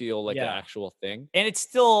doesn't feel like an Yeah. actual thing. And it's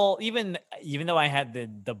still even though I had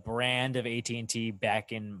the brand of AT&T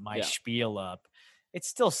back in my Yeah. spiel up, it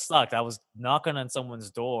still sucked. I was knocking on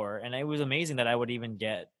someone's door, and it was amazing that I would even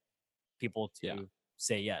get people to Yeah.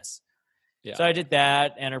 say yes. Yeah. So I did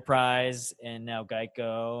that, Enterprise, and now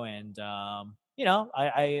Geico, and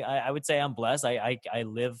I would say I'm blessed. I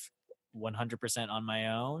live 100% on my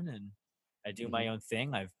own, and I do my own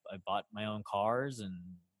thing. I bought my own cars,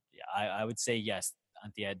 and yeah, I would say yes,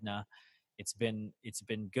 Auntie Edna. It's been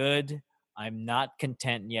good. I'm not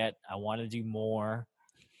content yet. I want to do more,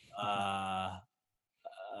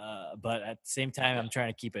 but at the same time, I'm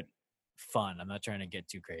trying to keep it fun. I'm not trying to get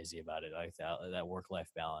too crazy about it. Like that work-life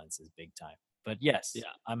balance is big time. But yes,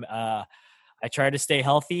 Yeah. I try to stay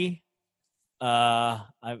healthy.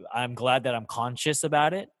 I'm glad that I'm conscious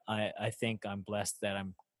about it. I think I'm blessed that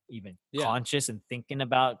I'm even conscious and thinking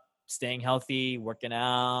about staying healthy, working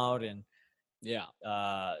out, and Yeah.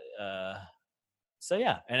 so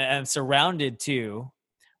yeah, and I'm surrounded too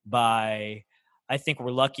by. I think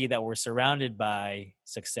we're lucky that we're surrounded by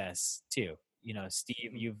success too. You know,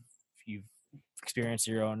 Steve, you've experienced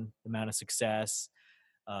your own amount of success.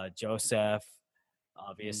 Joseph,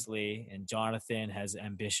 obviously, and Jonathan has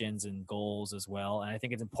ambitions and goals as well. And I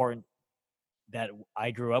think it's important that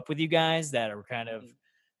I grew up with you guys that are kind of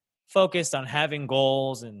focused on having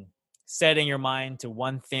goals and setting your mind to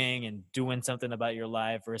one thing and doing something about your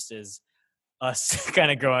life versus us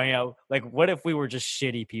kind of growing up. Like, what if we were just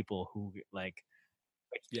shitty people who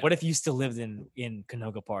what if you still lived in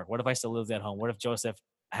Canoga Park? What if I still lived at home? What if Joseph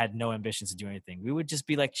had no ambitions to do anything. We would just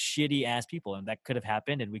be like shitty ass people, and that could have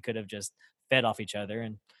happened, and we could have just fed off each other,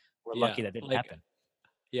 and we're Yeah, lucky that didn't like, happen.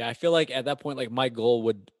 yeah, I feel like at that point, like my goal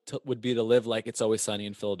would be to live like It's Always Sunny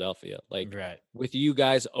in Philadelphia, like Right. with you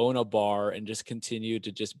guys own a bar and just continue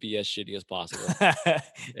to just be as shitty as possible.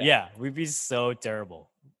 Yeah, we'd be so terrible.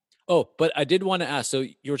 Oh, but I did want to ask. So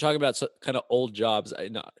you were talking about kind of old jobs.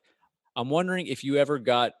 I'm wondering if you ever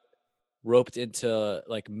got roped into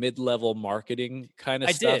like mid-level marketing kind of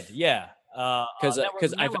I stuff. did, yeah. Because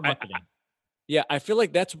network marketing. yeah, I feel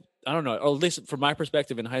like that's, I don't know, or at least from my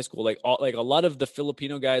perspective in high school, like a lot of the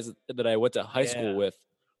Filipino guys that I went to high school Yeah. with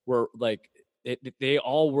were like they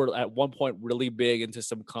all were at one point really big into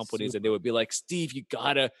some companies, and they would be like, Steve, you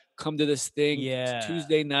gotta come to this thing. Yeah. It's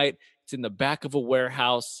Tuesday night. It's in the back of a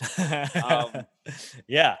warehouse.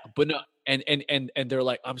 Yeah. But no, and they're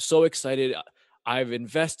like, I'm so excited. I've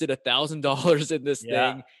invested $1,000 in this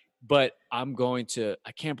Yeah. thing, but I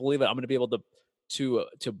can't believe it. I'm going to be able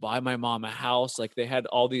to buy my mom a house. Like they had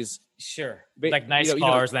all these, Sure. Ba- Like nice you know-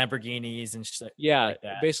 cars, Lamborghinis and shit. yeah, like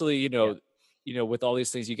that. basically, with all these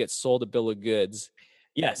things, you get sold a bill of goods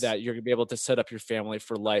Yes. that you're going to be able to set up your family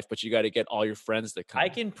for life, but you got to get all your friends to come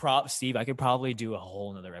Steve, I could probably do a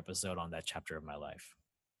whole nother episode on that chapter of my life.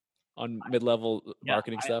 on mid-level Yeah,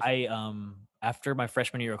 marketing stuff. I after my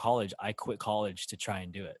freshman year of college, I quit college to try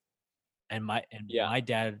and do it. And my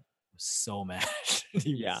dad was so mad.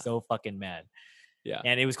 He Yeah. was so fucking mad. Yeah.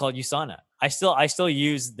 And it was called USANA. I still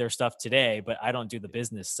use their stuff today, but I don't do the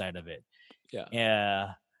business side of it. Yeah.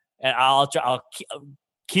 Yeah. And I'll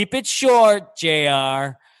keep it short,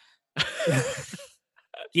 JR.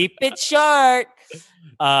 Keep it short.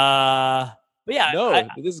 But yeah, No,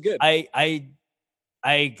 this is good.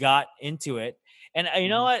 I got into it, and you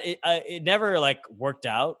know what? It never like worked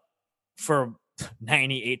out for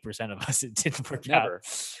 98% of us. It didn't work Never.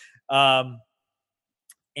 out.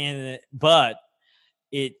 But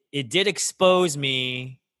it did expose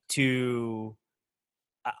me to.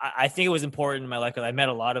 I think it was important in my life because I met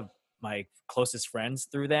a lot of my closest friends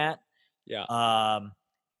through that. Yeah.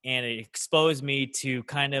 And it exposed me to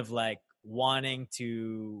kind of like wanting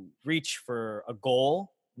to reach for a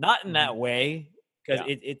goal, not in that way, because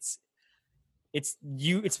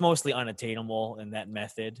it's mostly unattainable in that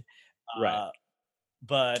method. Right.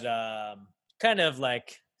 But kind of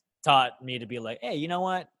like taught me to be like, hey, you know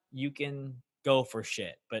what? You can go for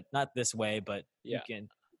shit, but not this way, but you can,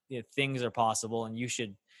 things are possible, and you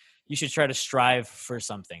should try to strive for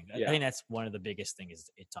something. I think that's one of the biggest things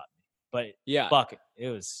it taught me. But Yeah. fuck, it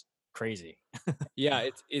was crazy. Yeah,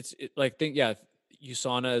 it's like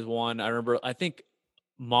USANA is one. I remember. I think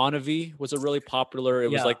Monavie was a really popular.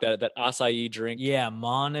 It was like that acai drink. Yeah,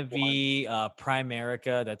 Monavie,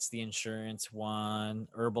 Primerica, that's the insurance one.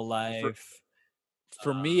 Herbalife.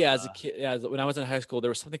 For me, as a kid, when I was in high school,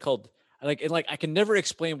 there was something called I can never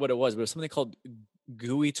explain what it was, but it was something called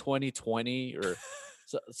GUI 2020 or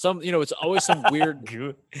some. It's always some weird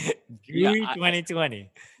GUI Yeah,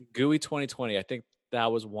 2020. GUI 2020. I think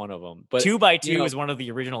that was one of them. But 2x2 is one of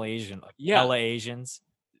the original Asian, LA Asians.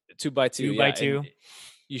 2x2. 2x2. And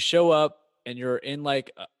you show up and you're in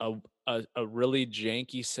like a really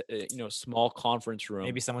janky, small conference room.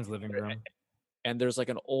 Maybe someone's living room. And there's like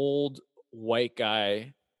an old white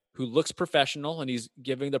guy who looks professional, and he's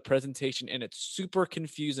giving the presentation, and it's super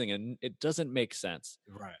confusing and it doesn't make sense.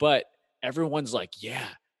 Right. But everyone's like, yeah.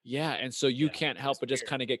 And so you can't help but just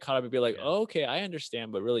kind of get caught up and be like, oh, okay, I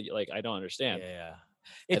understand, but really, like, I don't understand. Yeah.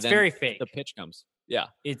 It's then very fake. The pitch comes. Yeah.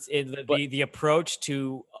 The approach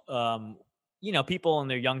to people in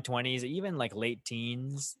their young 20s, even like late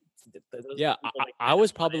teens. Yeah. I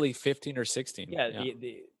was probably 15 or 16. Yeah.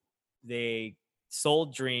 They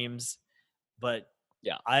sold dreams, but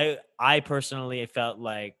yeah, I personally felt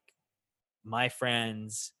like my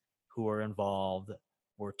friends who were involved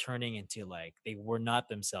were turning into like, they were not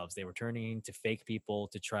themselves. They were turning into fake people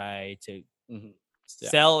to try to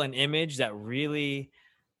sell an image that really,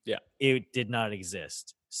 it did not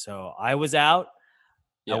exist. So I was out.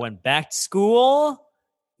 I went back to school,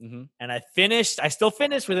 and I still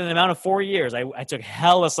finished within the amount of 4 years. I took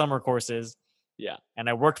hella summer courses. Yeah. And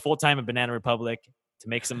I worked full time at Banana Republic to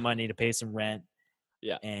make some money to pay some rent.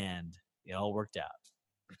 Yeah. And it all worked out.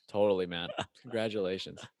 Totally, man.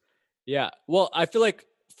 Congratulations. Yeah. Well, I feel like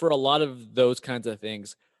for a lot of those kinds of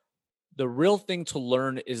things, the real thing to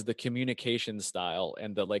learn is the communication style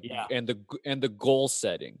and the goal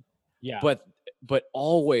setting. Yeah. But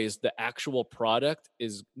always the actual product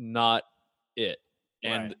is not it.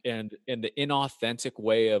 And the inauthentic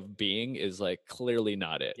way of being is like clearly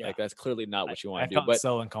not it. Yeah. Like that's clearly not what you want to do. Felt But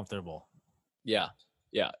so uncomfortable. yeah,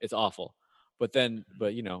 it's awful. But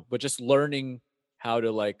just learning how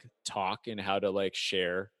to like talk and how to like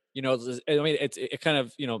share. I mean, it kind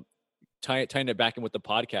of, tying it back in with the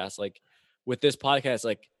podcast, like with this podcast,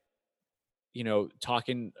 like,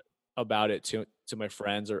 talking about it to my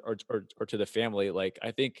friends or to the family, like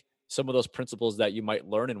I think some of those principles that you might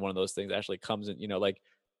learn in one of those things actually comes in, like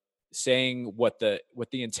saying what the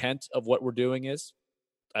intent of what we're doing is,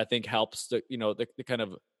 I think helps the kind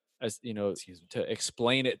of, as to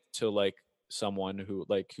explain it to like someone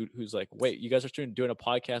who's like, wait, you guys are doing a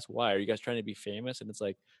podcast, why are you guys trying to be famous? And it's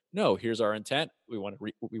like, no, here's our intent. We want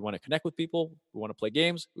to connect with people, we want to play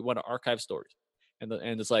games, we want to archive stories, and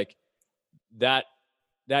it's like that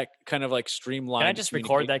kind of like streamlined. Can I just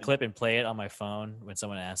record that clip and play it on my phone when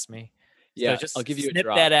someone asks me? Yeah, just I'll give you a snip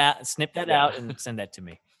drop. snip that out and send that to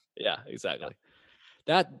me. Yeah, exactly.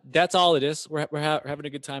 That's all it is. We're having a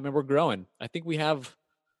good time and we're growing. I think we have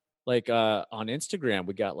like on Instagram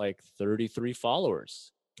we got like 33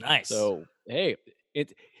 followers. Nice. So hey,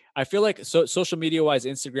 I feel like social media wise,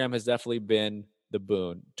 Instagram has definitely been the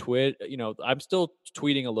boon. I'm still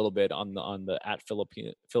tweeting a little bit on the at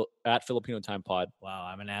Filipino Time Pod. Wow,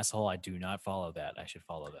 I'm an asshole. I do not follow that. I should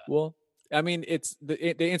follow that. Well, I mean, it's the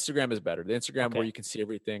Instagram is better. The Instagram where you can see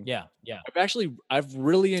everything. Yeah. I've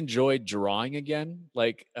really enjoyed drawing again.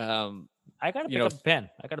 Like, I gotta pick up a pen.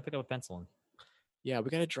 I gotta pick up a pencil. Yeah, we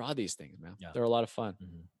gotta draw these things, man. Yeah. They're a lot of fun.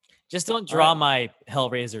 Mm-hmm. Just don't draw my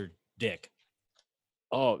Hellraiser dick.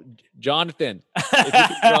 Oh, Jonathan, if you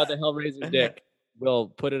can draw the Hellraiser dick, we'll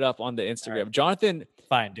put it up on the Instagram. Right. Jonathan,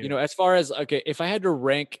 fine, dude. As far as if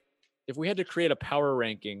we had to create a power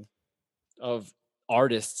ranking of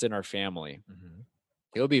artists in our family,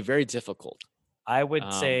 it would be very difficult. I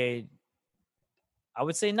would say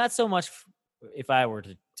not so much if I were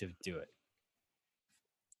to do it.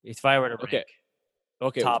 If I were to rank.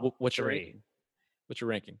 Okay. Top what's your 3? ranking? What's your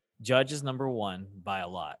ranking? Judge is number 1 by a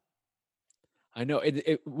lot. I know,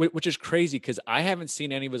 which is crazy because I haven't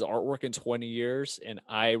seen any of his artwork in 20 years, and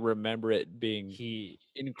I remember it being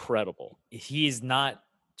incredible. He's not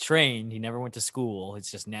trained. He never went to school. It's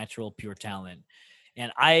just natural, pure talent.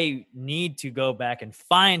 And I need to go back and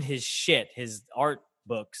find his shit, his art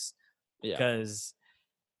books, because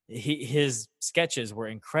his sketches were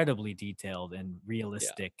incredibly detailed and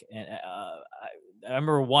realistic. And I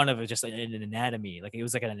remember one of it just like an anatomy, like it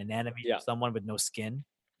was like an anatomy of someone with no skin.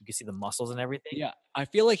 You can see the muscles and everything. Yeah, I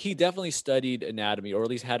feel like he definitely studied anatomy, or at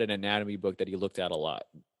least had an anatomy book that he looked at a lot.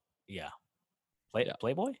 Yeah,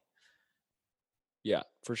 Playboy. Yeah,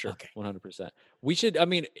 for sure. Okay. 100%. We should, I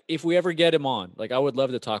mean, if we ever get him on, like I would love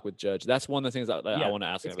to talk with Judge. That's one of the things that I want to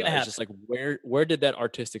ask him about. It's just like where did that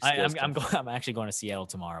artistic skills come from? I'm actually going to Seattle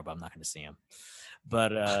tomorrow, but I'm not going to see him.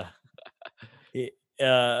 But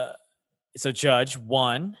so Judge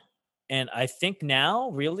 1, and I think now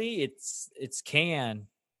really it's Can.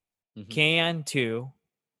 Can 2.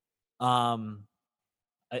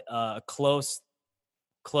 Close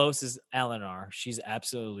is Eleanor. She's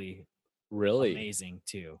absolutely really amazing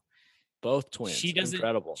too. Both twins. She doesn't.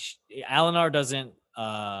 Incredible. Eleanor doesn't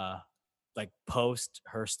like post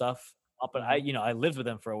her stuff up, but I lived with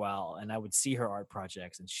them for a while, and I would see her art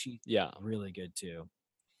projects, and she's really good too.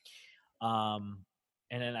 And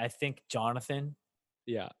then I think Jonathan.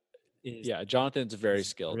 Jonathan's very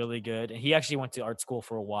skilled. Really good. And he actually went to art school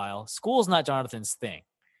for a while. School's not Jonathan's thing.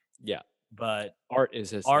 Yeah. But art is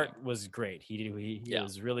his art thing. Was great. He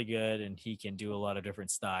was really good, and he can do a lot of different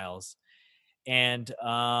styles. And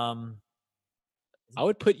I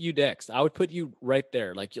would put you next. I would put you right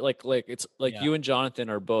there. Like it's like you and Jonathan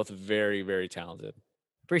are both very, very talented.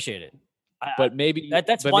 Appreciate it. But maybe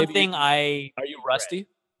that's one thing Are you rusty?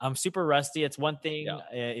 I'm super rusty. It's one thing.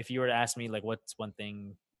 If you were to ask me, like, what's one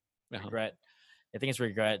thing regret? I think it's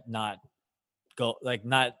regret not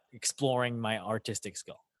exploring my artistic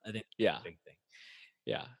skill. I think that's a big thing.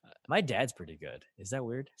 Yeah. My dad's pretty good. Is that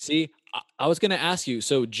weird? See, I was going to ask you.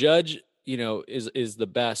 So Judge, is the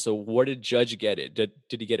best. So where did Judge get it? Did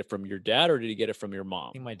he get it from your dad or did he get it from your mom?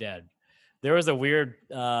 I think my dad. There was a weird.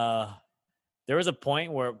 There was a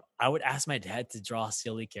point where I would ask my dad to draw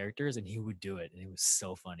silly characters, and he would do it, and it was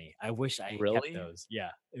so funny. I wish I kept those.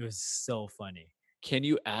 Yeah, it was so funny. Can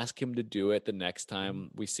you ask him to do it the next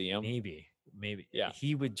time we see him? Maybe. Yeah,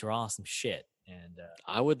 he would draw some shit, and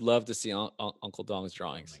I would love to see Uncle Dong's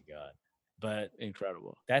drawings. Oh my god! But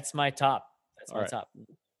incredible. That's my top. That's my top.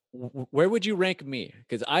 Where would you rank me?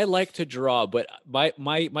 Because I like to draw, but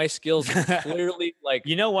my skills clearly like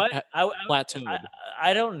you know what plateaued.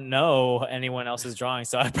 I don't know anyone else's drawing,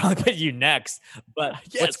 so I'd probably put you next. But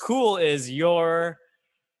what's cool is you're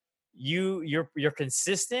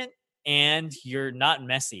consistent and you're not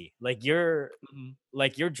messy. Like your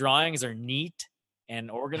drawings are neat and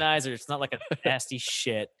organized, or it's not like a nasty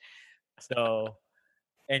shit. So,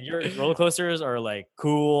 and your roller coasters are like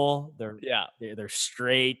cool. They're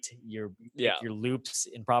straight. You pick your loops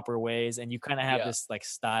in proper ways, and you kind of have this like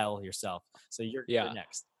style yourself. So you're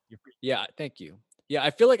next. Yeah, thank you. Yeah,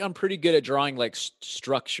 I feel like I'm pretty good at drawing like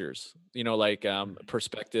structures, like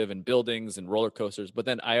perspective and buildings and roller coasters. But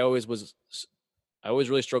then I always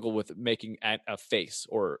really struggled with making a face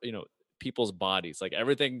or people's bodies. Like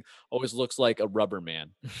everything always looks like a rubber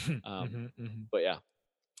man. But yeah,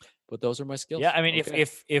 but those are my skills. Yeah, I mean,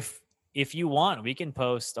 if you want, we can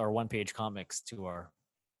post our 1-page comics to our.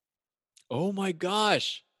 Oh my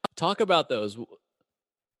gosh, talk about those.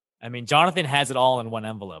 I mean, Jonathan has it all in one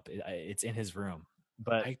envelope. It's in his room.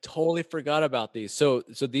 But I totally forgot about these. So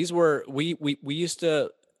these were we used to.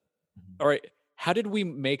 All right, how did we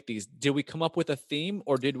make these? Did we come up with a theme,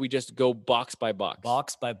 or did we just go box by box?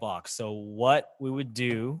 Box by box. So what we would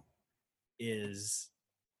do is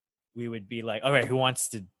we would be like, all right, who wants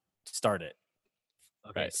to start it?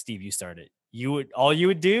 Okay, right. Steve, you start it. All you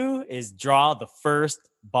would do is draw the first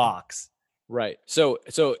box. Right. So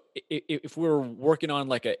if we were working on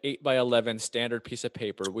like a 8x11 standard piece of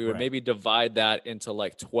paper, we would maybe divide that into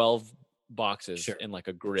like 12 boxes in like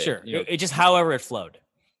a grid. Sure. It just however it flowed.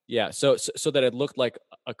 Yeah. So that it looked like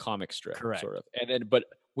a comic strip, correct. Sort of. And then, but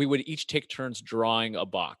we would each take turns drawing a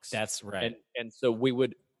box. That's right. And so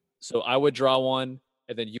I would draw one,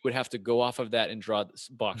 and then you would have to go off of that and draw this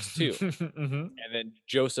box 2, and then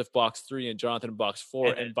Joseph box 3 and Jonathan box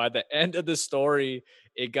 4. And by the end of the story,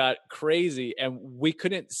 it got crazy, and we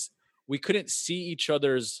couldn't see each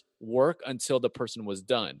other's work until the person was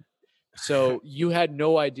done. So you had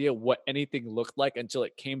no idea what anything looked like until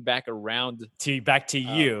it came back around to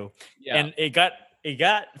you. Yeah. And it got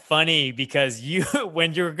funny because you,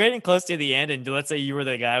 when you were getting close to the end, and let's say you were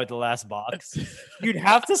the guy with the last box, you'd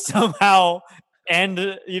have to somehow end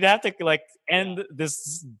this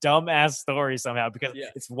dumbass story somehow, because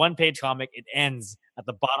it's 1-page comic. It ends at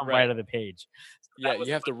the bottom right of the page. So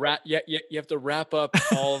you have to wrap. You have to wrap up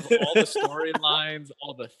all the storylines,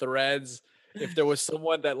 all the threads. If there was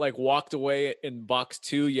someone that like walked away in box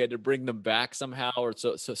 2, you had to bring them back somehow, or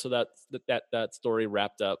so that story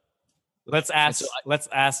wrapped up. Let's ask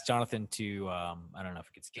Jonathan to I don't know if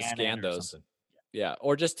we could scan those. Yeah,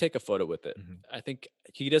 or just take a photo with it. I think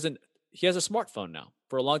he doesn't. He has a smartphone now.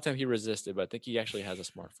 For a long time, he resisted, but I think he actually has a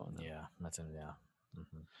smartphone now. Yeah, that's him. Yeah.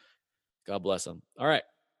 God bless him. All right.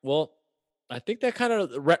 Well, I think that kind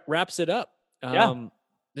of wraps it up.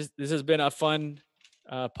 This has been a fun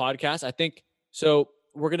podcast. I think so.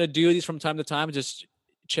 We're gonna do these from time to time, just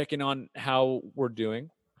checking on how we're doing.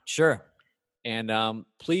 Sure. And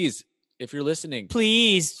please, if you're listening,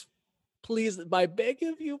 please, I beg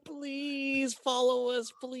of you, please follow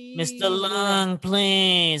us, please. Mr. Lung,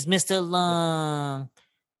 please. Mr. Lung.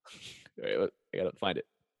 All right, I gotta find it.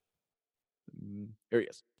 Here he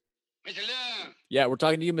is. Mr. Lung. Yeah, we're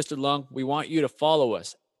talking to you, Mr. Lung. We want you to follow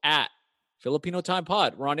us at Filipino Time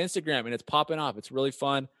Pod. We're on Instagram, and it's popping off. It's really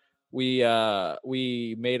fun. We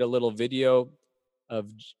made a little video of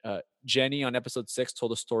Jenny on episode 6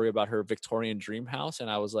 told a story about her Victorian dream house, and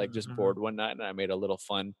I was like just bored one night, and I made a little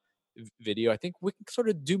fun video. I think we can sort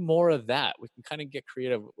of do more of that. We can kind of get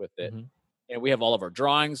creative with it. And we have all of our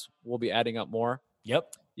drawings. We'll be adding up more.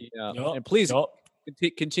 Yep. And please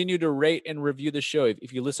continue to rate and review the show.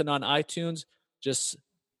 If you listen on iTunes, just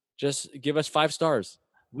give us 5 stars.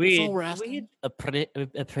 We appreciate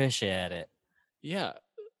it. Yeah.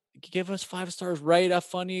 Give us 5 stars. Write a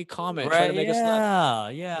funny comment. Right, Try to make us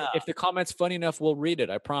laugh. Yeah. If the comment's funny enough, we'll read it.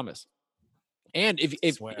 I promise. And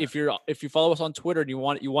if you follow us on Twitter and you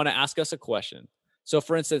want to ask us a question. So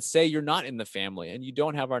for instance, say you're not in the family and you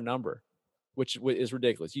don't have our number, which is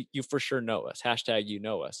ridiculous. You for sure know us. # you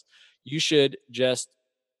know us. You should just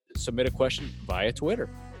submit a question via Twitter.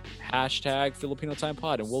 # Filipino Time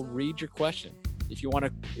Pod, and we'll read your question. If you want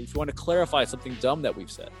to clarify something dumb that we've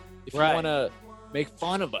said. If you want to make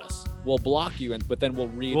fun of us, we'll block you, but then we'll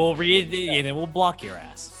read and then we'll block your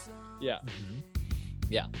ass. Yeah.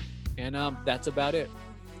 Yeah. And that's about it.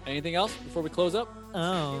 Anything else before we close up?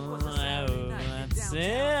 Oh, that's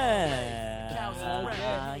it.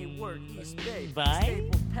 Bye. Bye.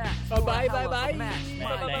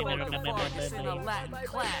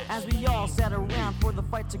 As we all sat around for the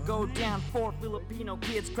fight to go down, 4 Filipino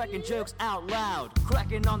kids cracking jokes out loud,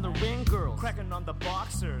 cracking on the ring girls, cracking on the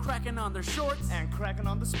boxers, cracking on their shorts, and cracking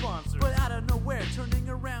on the sponsors. But out of nowhere, turning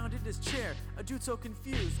around in his chair, a dude so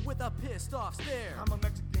confused with a pissed off stare. I'm a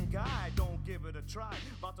Mexican guy, don't give it a try.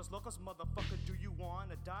 Vatos locos, motherfucker, do you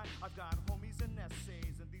wanna die? I've got homies and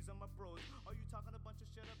essays, and these are my bros. Are you talking a bunch of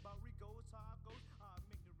shit about Rico? It's how it goes.